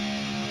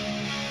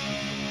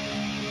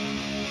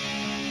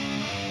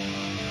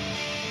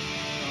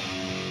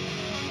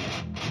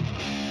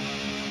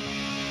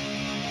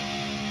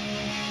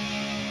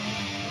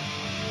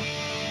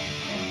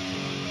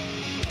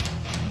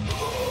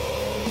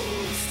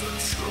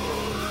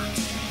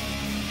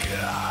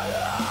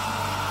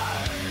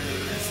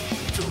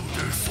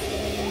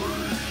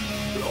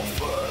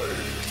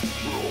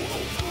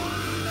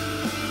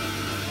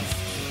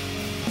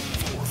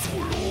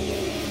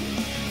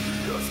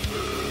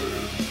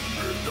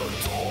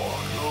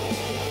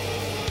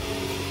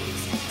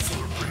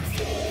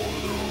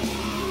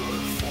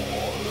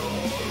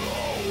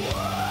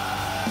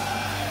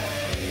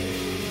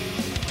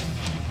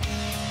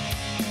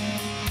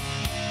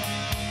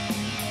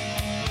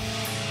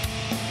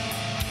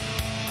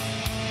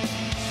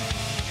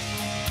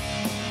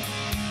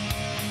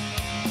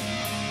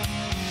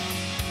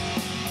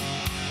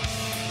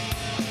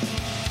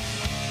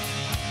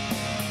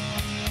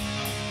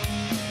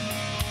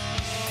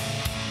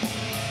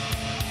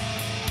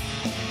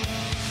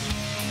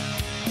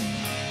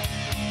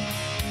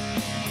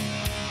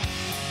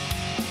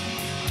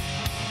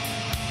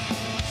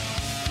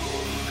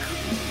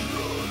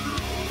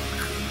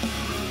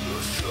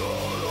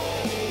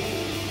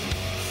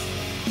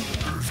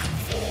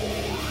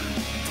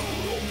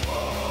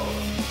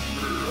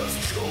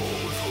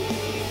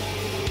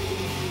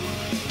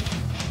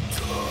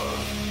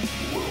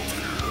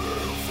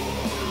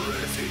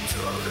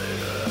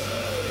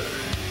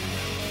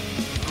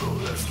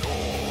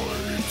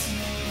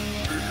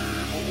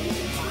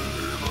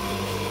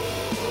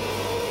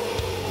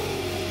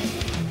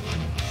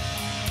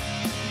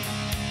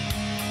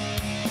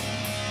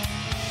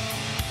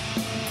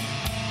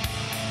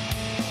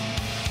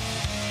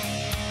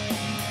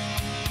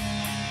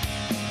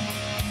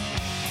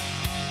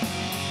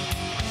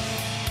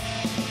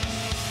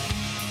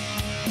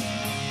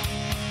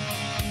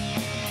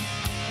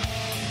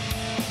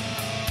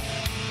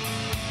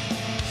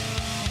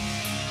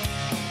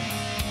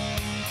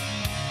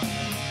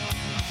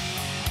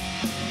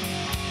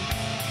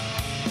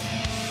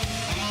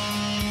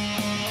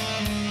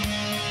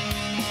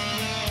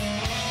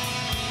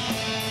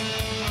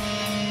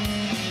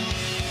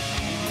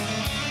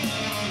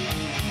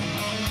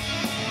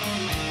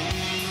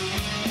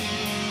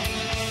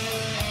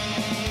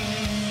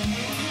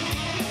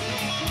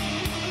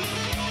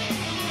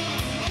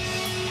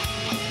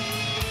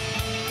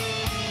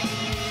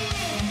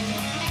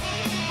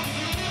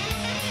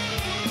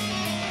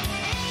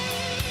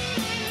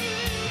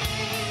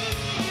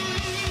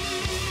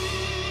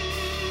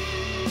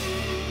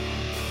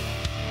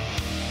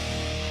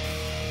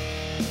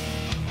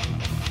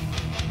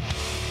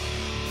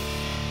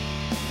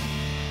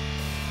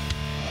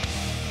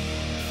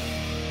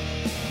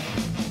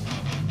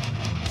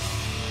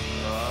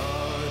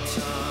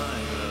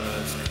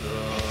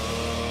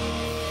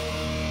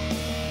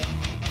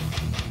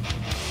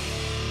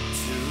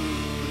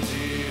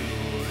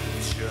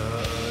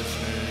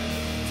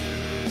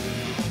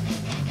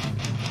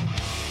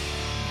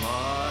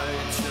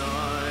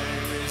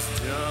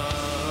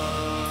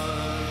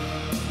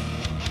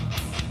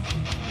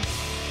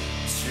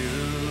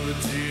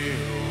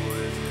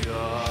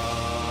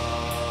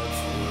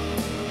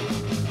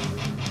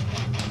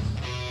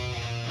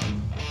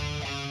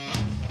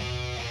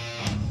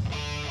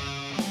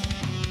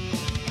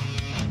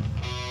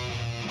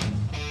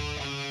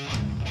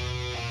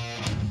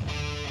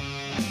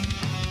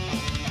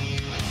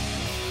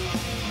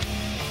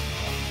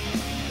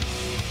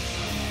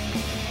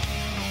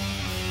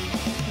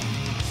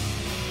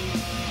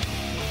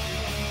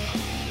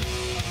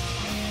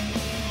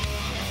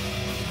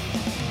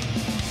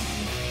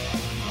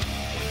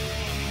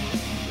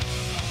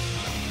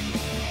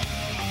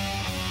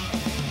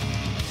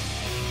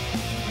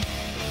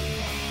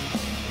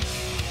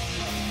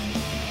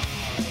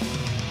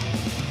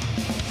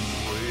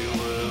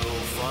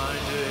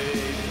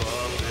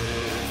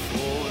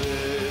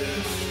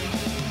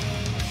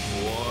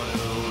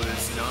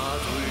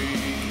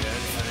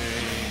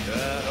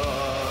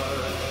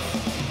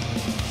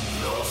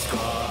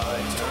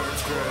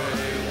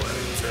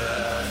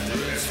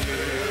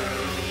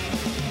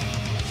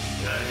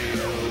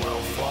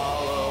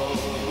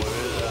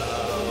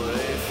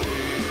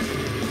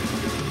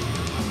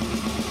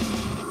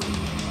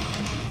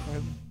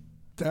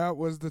 That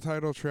was the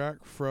title track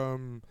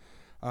from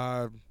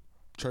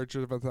Church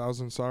of a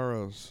Thousand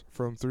Sorrows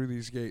from Through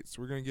These Gates.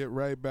 We're going to get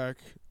right back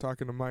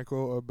talking to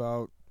Michael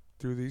about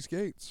Through These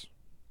Gates.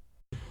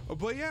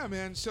 But yeah,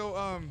 man,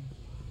 so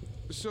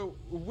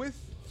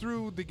with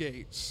Through the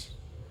Gates,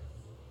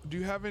 do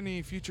you have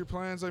any future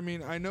plans? I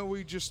mean, I know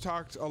we just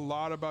talked a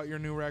lot about your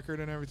new record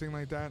and everything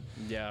like that.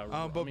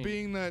 Yeah. But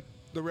being that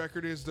the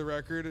record is the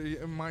record,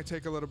 it might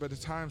take a little bit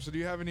of time. So do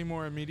you have any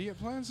more immediate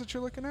plans that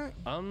you're looking at?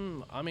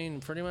 I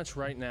mean, pretty much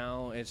right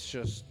now, it's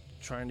just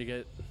trying to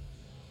get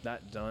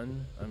that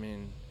done. I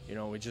mean, you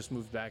know, we just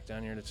moved back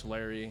down here to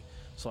Tulare,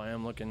 so I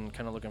am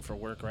kind of looking for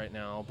work right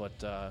now.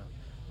 But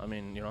I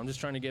mean, you know, I'm just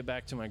trying to get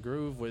back to my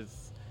groove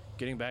with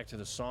getting back to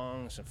the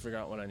songs and figure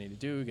out what I need to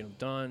do, get them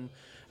done.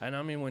 And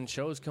I mean, when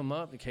shows come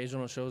up,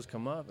 occasional shows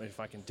come up,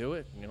 if I can do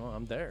it, you know,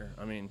 I'm there.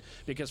 I mean,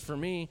 because for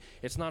me,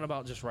 it's not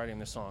about just writing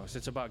the songs.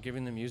 It's about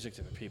giving the music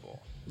to the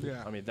people.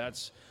 Yeah. I mean,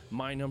 that's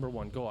my number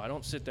one goal. I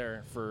don't sit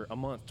there for a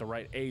month to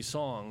write a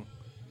song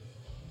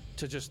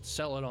to just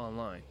sell it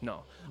online.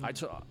 No.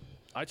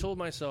 I told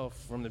myself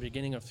from the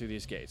beginning of Through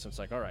These Gates, it's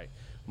like, all right,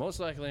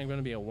 most likely I'm going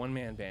to be a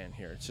one-man band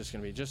here. It's just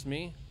going to be just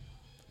me,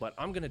 but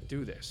I'm going to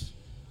do this.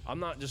 I'm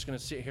not just going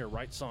to sit here,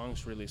 write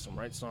songs, release them,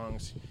 write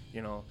songs.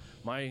 You know,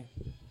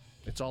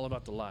 it's all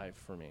about the live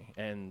for me.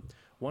 And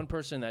one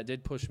person that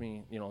did push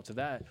me, you know, to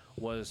that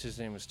his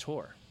name was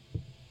Tor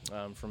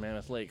from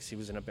Mammoth Lakes. He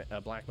was in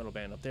a black metal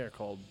band up there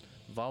called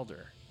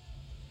Valder.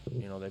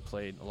 You know, they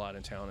played a lot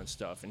in town and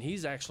stuff. And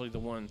he's actually the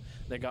one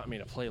that got me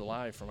to play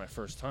live for my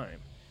first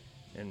time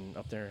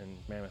up there in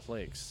Mammoth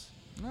Lakes.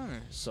 Nice.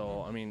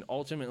 So, I mean,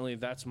 ultimately,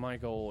 that's my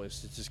goal,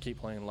 is to just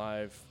keep playing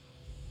live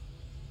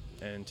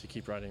and to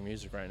keep writing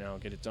music right now,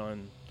 get it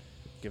done,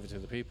 give it to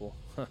the people.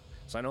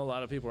 So I know a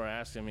lot of people are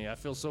asking me. I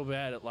feel so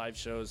bad at live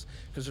shows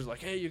because they're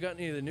like, hey, you got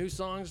any of the new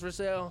songs for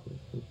sale?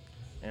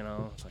 You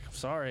know, it's like, I'm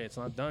sorry, it's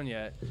not done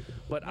yet.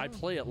 But I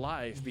play it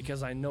live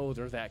because I know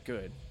they're that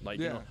good. Like,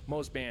 you know,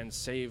 most bands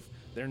save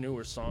their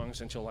newer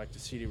songs until, like, the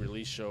CD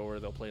release show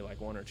where they'll play,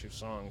 like, one or two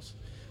songs.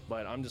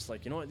 But I'm just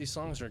like, you know what? These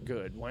songs are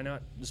good. Why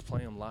not just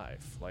play them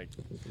live? Like,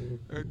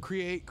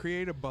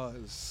 create a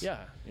buzz. Yeah,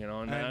 you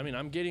know. And I mean,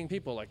 I'm getting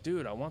people like,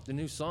 dude, I want the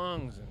new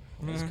songs.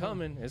 And it's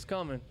coming. It's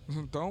coming.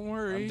 Don't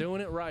worry. I'm doing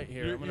it right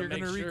here. You're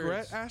gonna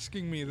regret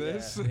asking me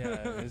this.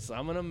 Yeah.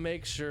 I'm gonna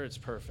make sure it's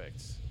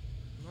perfect.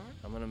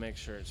 I'm gonna make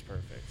sure it's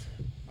perfect.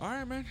 All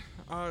right, man.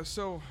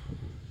 So,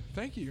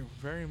 thank you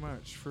very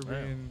much for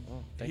being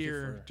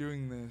here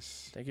doing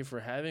this. Thank you for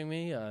having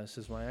me. This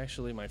is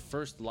my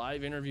first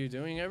live interview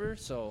doing ever.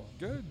 So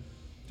good.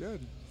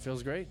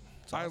 Feels great.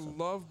 Awesome.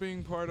 I love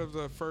being part of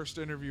the first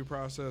interview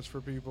process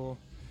for people.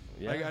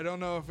 Yeah. Like, I don't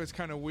know if it's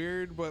kind of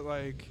weird, but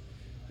like,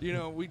 you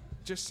know, we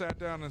just sat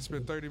down and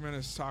spent 30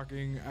 minutes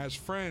talking as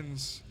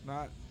friends,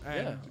 not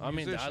as I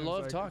mean, I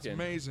love talking. It's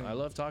amazing. I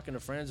love talking to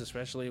friends,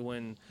 especially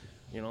when,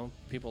 you know,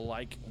 people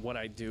like what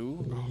I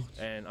do.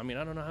 And I mean,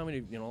 I don't know how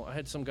many, you know, I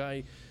had some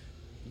guy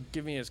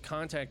give me his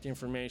contact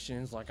information.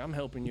 He's like, I'm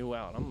helping you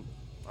out.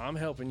 I'm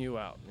helping you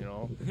out, you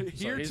know.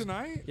 Here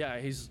tonight? Yeah,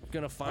 he's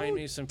going to find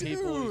me some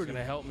people. He's going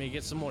to help me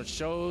get some more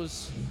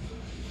shows.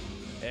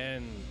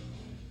 And,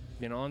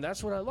 you know, and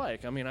that's what I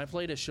like. I mean, I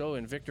played a show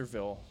in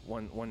Victorville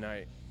one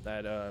night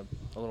at a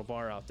little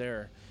bar out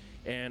there.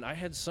 And I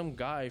had some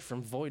guy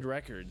from Void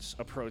Records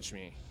approach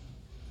me.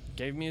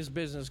 Gave me his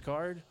business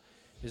card.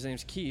 His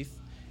name's Keith.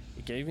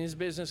 He gave me his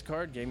business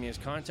card, gave me his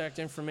contact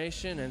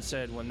information, and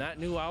said, when that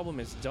new album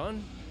is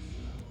done,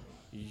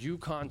 you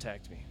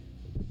contact me.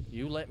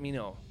 You let me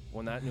know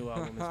when that new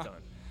album is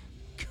done.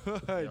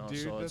 Good, you know, dude.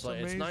 So that's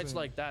amazing. It's nights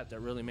like that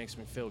really makes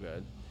me feel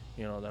good,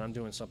 you know, that I'm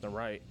doing something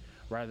right,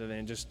 rather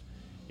than just,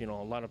 you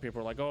know, a lot of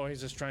people are like, oh, he's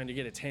just trying to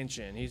get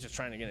attention. He's just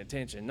trying to get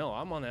attention. No,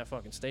 I'm on that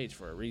fucking stage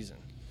for a reason.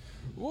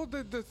 Well,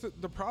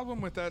 the problem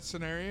with that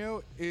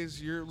scenario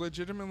is you're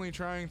legitimately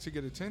trying to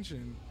get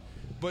attention,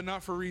 but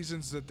not for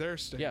reasons that they're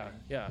stating.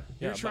 Yeah.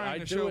 You're trying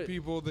to show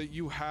people that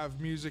you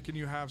have music and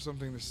you have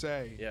something to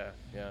say. Yeah.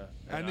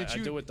 And I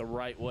do it the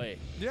right way.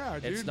 Yeah,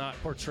 dude. It's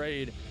not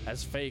portrayed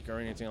as fake or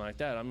anything like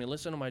that. I mean,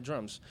 listen to my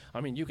drums.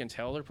 I mean, you can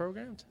tell they're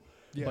programmed.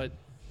 Yeah. But,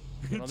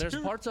 you know, there's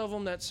parts of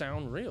them that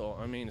sound real.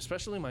 I mean,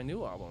 especially my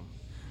new album.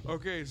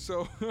 Okay,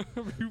 so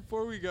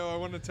before we go, I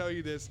want to tell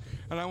you this,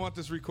 and I want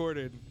this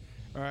recorded.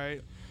 All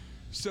right?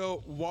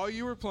 So while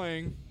you were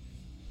playing,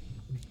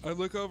 I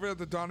look over at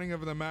the Dawning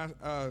of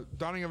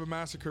a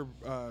Massacre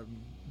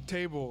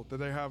table that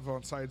they have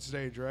on side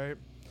stage, right?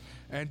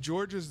 And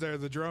George is there,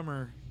 the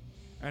drummer,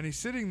 and he's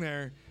sitting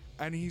there,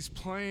 and he's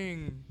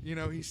playing, you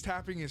know, he's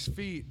tapping his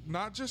feet,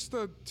 not just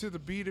to the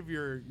beat of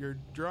your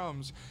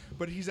drums,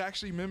 but he's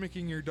actually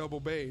mimicking your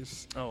double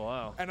bass. Oh,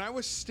 wow. And I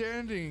was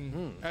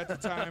standing at the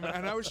time,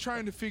 and I was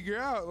trying to figure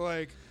out,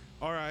 like,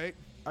 all right,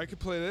 I could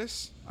play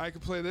this,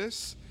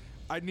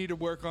 I need to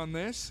work on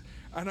this.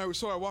 And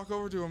so I walk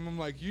over to him. I'm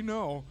like, you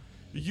know,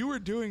 you were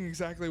doing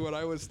exactly what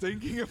I was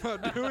thinking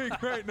about doing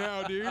right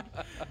now, dude.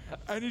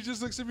 And he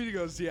just looks at me and he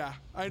goes, yeah,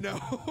 I know.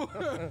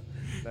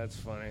 That's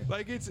funny.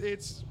 Like,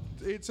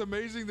 it's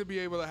amazing to be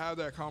able to have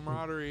that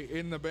camaraderie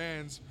in the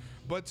bands.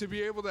 But to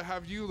be able to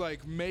have you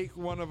like make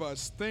one of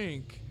us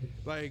think,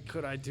 like,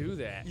 could I do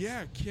that?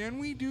 Yeah, can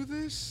we do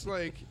this?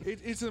 Like,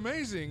 it's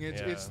amazing.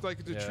 It's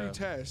like the true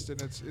test, and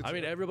it's. I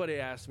mean, everybody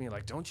asks me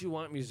like, "Don't you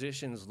want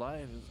musicians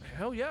live?"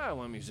 Hell yeah, I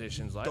want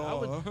musicians live. Duh. I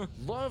would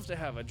love to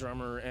have a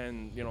drummer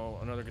and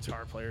another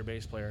guitar player,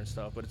 bass player, and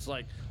stuff. But it's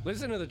like,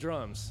 listen to the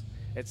drums.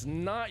 It's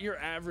not your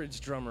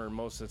average drummer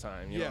most of the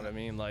time. You know what I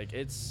mean? Like,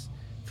 it's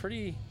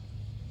pretty.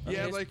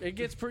 Like it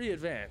gets pretty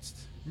advanced.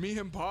 Me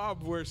and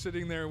Bob were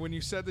sitting there when you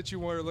said that you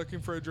were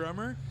looking for a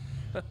drummer,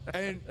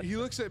 and he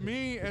looks at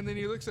me, and then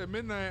he looks at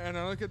Midnight, and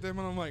I look at them,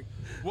 and I'm like,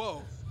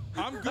 whoa,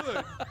 I'm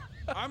good.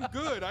 I'm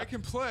good. I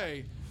can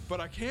play, but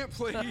I can't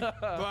play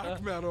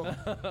black metal.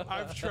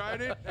 I've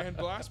tried it, and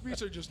blast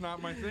beats are just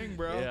not my thing,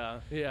 bro.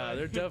 Yeah,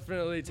 they're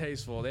definitely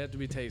tasteful. They have to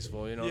be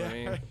tasteful, you know what I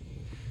mean?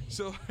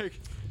 So, like...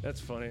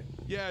 That's funny.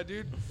 Yeah,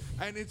 dude.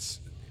 And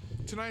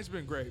tonight's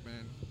been great,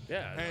 man.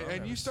 Yeah.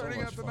 And you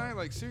starting out the night,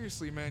 like,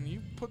 seriously, man, you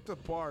put the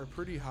bar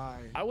pretty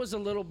high. I was a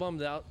little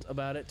bummed out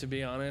about it, to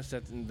be honest,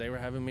 that they were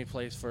having me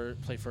play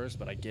first,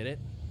 but I get it.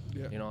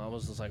 Yeah. I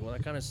was just like, well,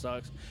 that kind of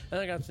sucks. And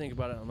I got to think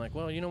about it. I'm like,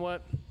 well, you know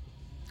what?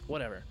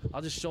 Whatever.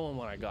 I'll just show them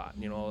what I got.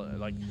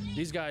 Like,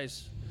 these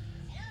guys,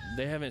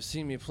 they haven't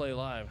seen me play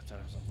live. I thought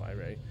I was on fire,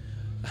 right?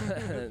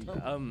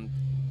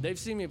 They've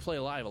seen me play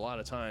live a lot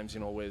of times,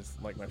 with,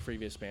 like, my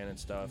previous band and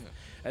stuff.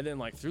 Yeah. And then,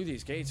 like, Through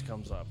These Gates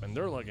comes up, and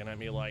they're looking at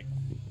me like,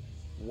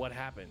 what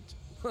happened?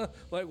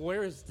 Like,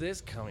 where is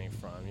this coming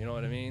from? You know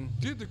what I mean?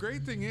 Dude, the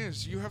great thing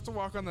is you have to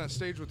walk on that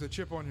stage with a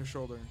chip on your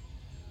shoulder.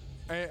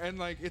 And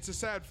like, it's a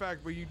sad fact,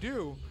 but you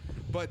do.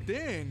 But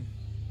then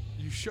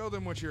you show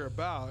them what you're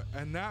about.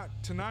 And that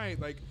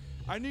tonight, like,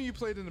 I knew you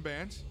played in the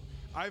band.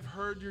 I've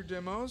heard your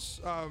demos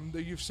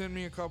that you've sent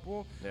me a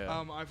couple.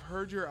 Yeah. I've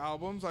heard your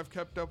albums. I've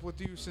kept up with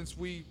you since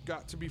we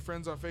got to be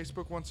friends on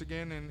Facebook once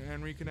again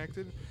and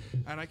reconnected.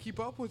 And I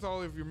keep up with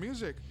all of your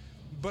music.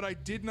 But I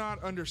did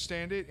not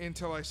understand it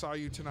until I saw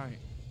you tonight.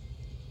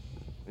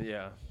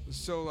 Yeah.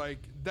 So, like,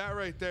 that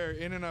right there,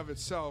 in and of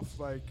itself,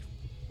 like,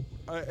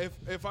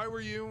 if I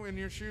were you in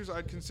your shoes,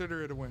 I'd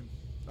consider it a win.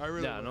 I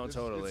really would. No,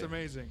 totally. It's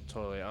amazing.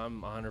 Totally.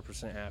 I'm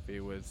 100% happy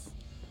with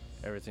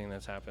everything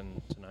that's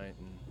happened tonight.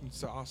 And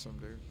it's awesome,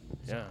 dude.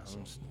 It's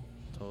awesome.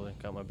 I'm totally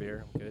got my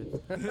beer.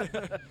 Good.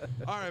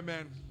 All right,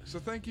 man. So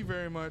thank you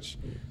very much.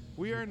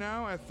 We are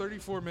now at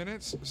 34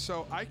 minutes,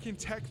 so I can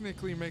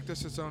technically make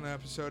this its own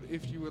episode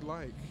if you would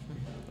like.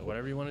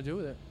 Whatever you want to do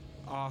with it.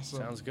 Awesome.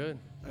 Sounds good.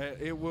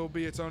 It will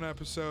be its own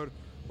episode.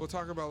 We'll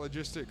talk about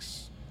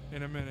logistics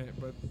in a minute,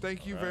 but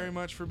thank you very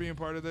much for being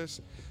part of this.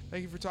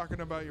 Thank you for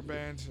talking about your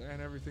band and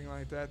everything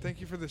like that.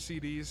 Thank you for the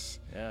CDs.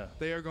 Yeah.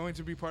 They are going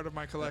to be part of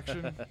my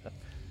collection.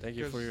 Thank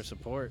you for your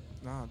support.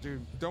 Nah,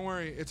 dude, don't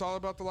worry. It's all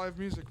about the live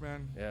music,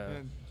 man. Yeah.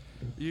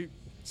 And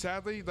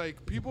sadly,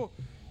 like, people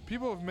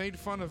have made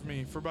fun of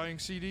me for buying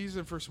CDs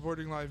and for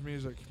supporting live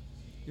music.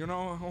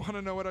 Want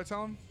to know what I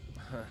tell them?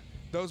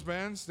 Those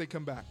bands, they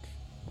come back.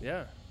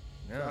 Yeah.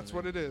 That's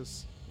what it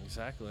is.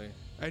 Exactly.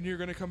 And you're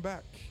going to come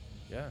back.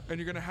 Yeah. And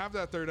you're going to have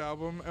that third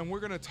album, and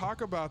we're going to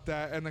talk about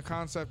that and the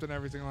concept and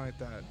everything like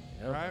that.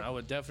 Yeah, right? I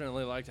would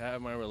definitely like to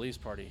have my release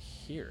party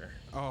here.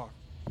 Oh.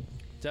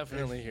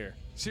 Definitely here.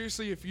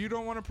 Seriously, if you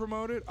don't want to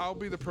promote it, I'll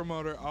be the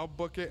promoter. I'll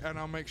book it, and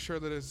I'll make sure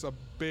that it's a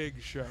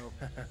big show.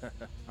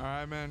 All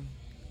right, man.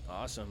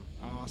 Awesome.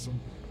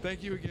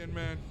 Thank you again,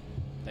 man.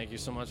 Thank you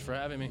so much for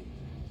having me.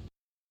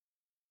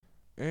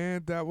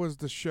 And that was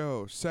the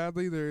show.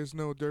 Sadly, there is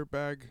no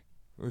Dirtbag.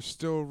 We're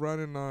still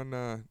running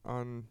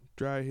on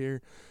dry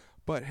here.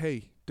 But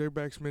hey,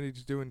 Dirtbag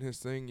Smitty's doing his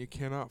thing. You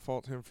cannot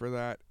fault him for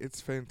that.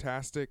 It's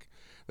fantastic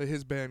that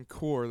his band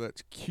Core,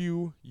 that's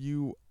Quor,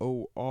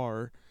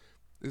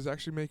 is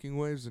actually making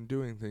waves and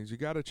doing things. You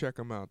got to check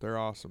them out. They're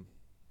awesome.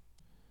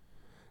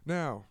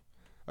 Now,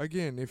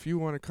 again, if you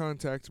want to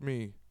contact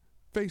me,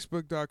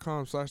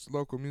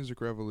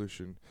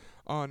 Facebook.com/TheLocalMusicRevolution.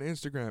 On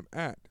Instagram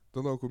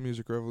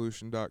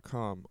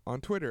 @TheLocalMusicRevolution.com.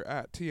 On Twitter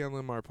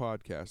 @TLMR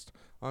Podcast.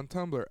 On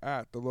Tumblr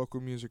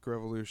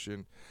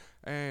 @TheLocalMusicRevolution.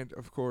 And,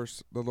 of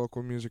course,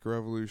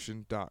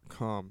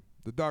 TheLocalMusicRevolution.com.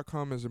 The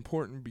 .com is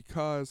important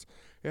because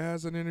it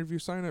has an interview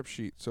sign-up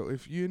sheet. So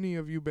if any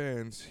of you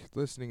bands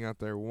listening out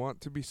there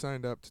want to be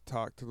signed up to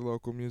talk to the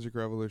Local Music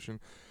Revolution,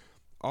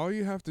 all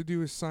you have to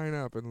do is sign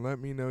up and let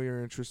me know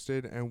you're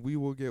interested, and we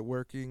will get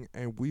working,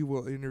 and we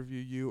will interview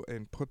you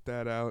and put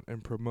that out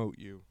and promote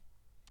you.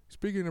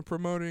 Speaking of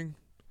promoting,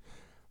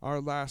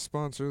 our last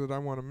sponsor that I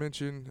want to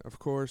mention, of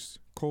course,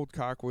 Cold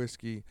Cock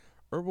Whiskey.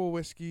 Herbal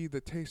whiskey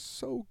that tastes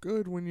so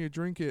good when you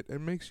drink it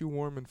and makes you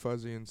warm and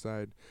fuzzy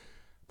inside.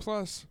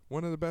 Plus,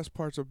 one of the best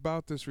parts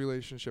about this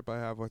relationship I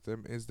have with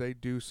them is they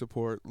do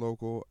support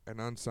local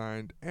and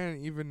unsigned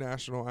and even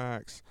national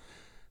acts.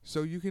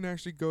 So you can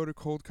actually go to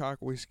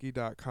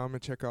coldcockwhiskey.com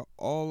and check out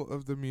all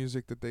of the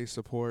music that they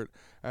support,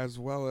 as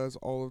well as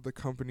all of the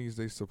companies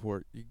they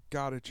support. You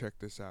gotta check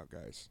this out,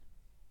 guys.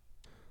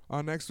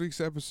 On next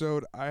week's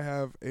episode, I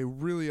have a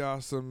really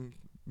awesome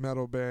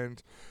metal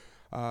band.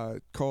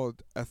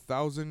 called "A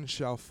Thousand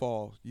Shall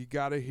Fall." You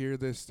gotta hear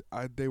this.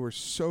 They were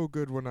so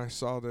good when I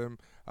saw them.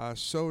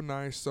 So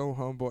nice, so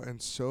humble,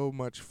 and so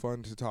much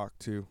fun to talk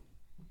to.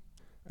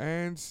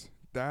 And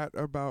that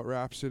about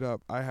wraps it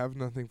up. I have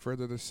nothing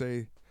further to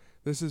say.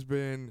 This has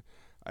been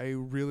a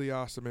really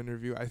awesome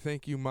interview. I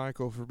thank you,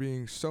 Michael, for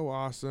being so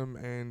awesome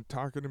and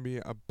talking to me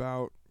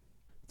about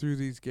Through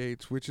These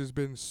Gates, which has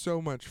been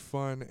so much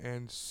fun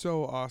and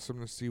so awesome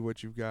to see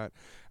what you've got.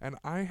 And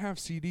I have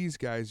CDs,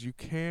 guys. You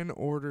can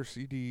order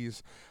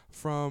CDs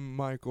from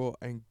Michael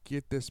and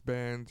get this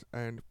band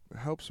and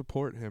help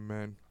support him,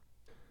 man.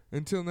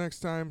 Until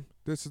next time,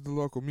 this is the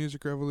Local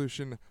Music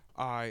Revolution.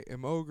 I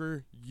am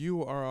Ogre.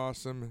 You are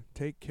awesome.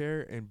 Take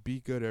care and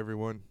be good,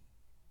 everyone.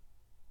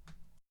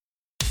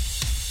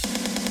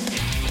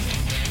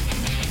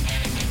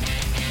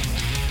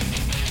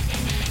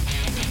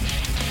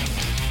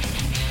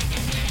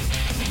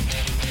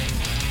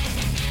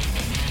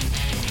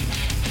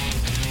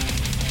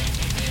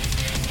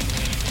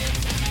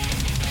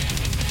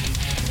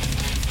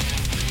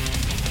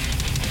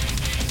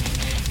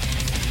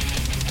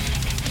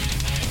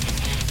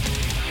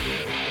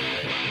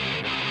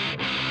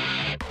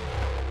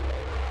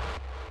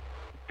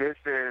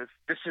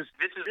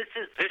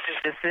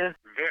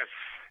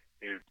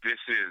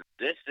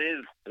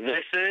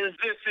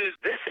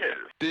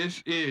 This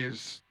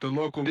is the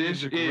local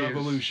music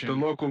revolution. The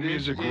local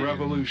music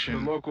revolution.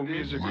 The local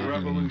music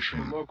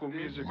revolution. The local music revolution. The local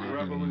music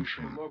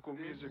revolution. The local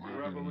music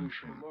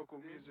revolution. The local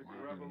music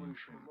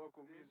revolution. The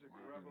local music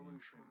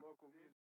revolution.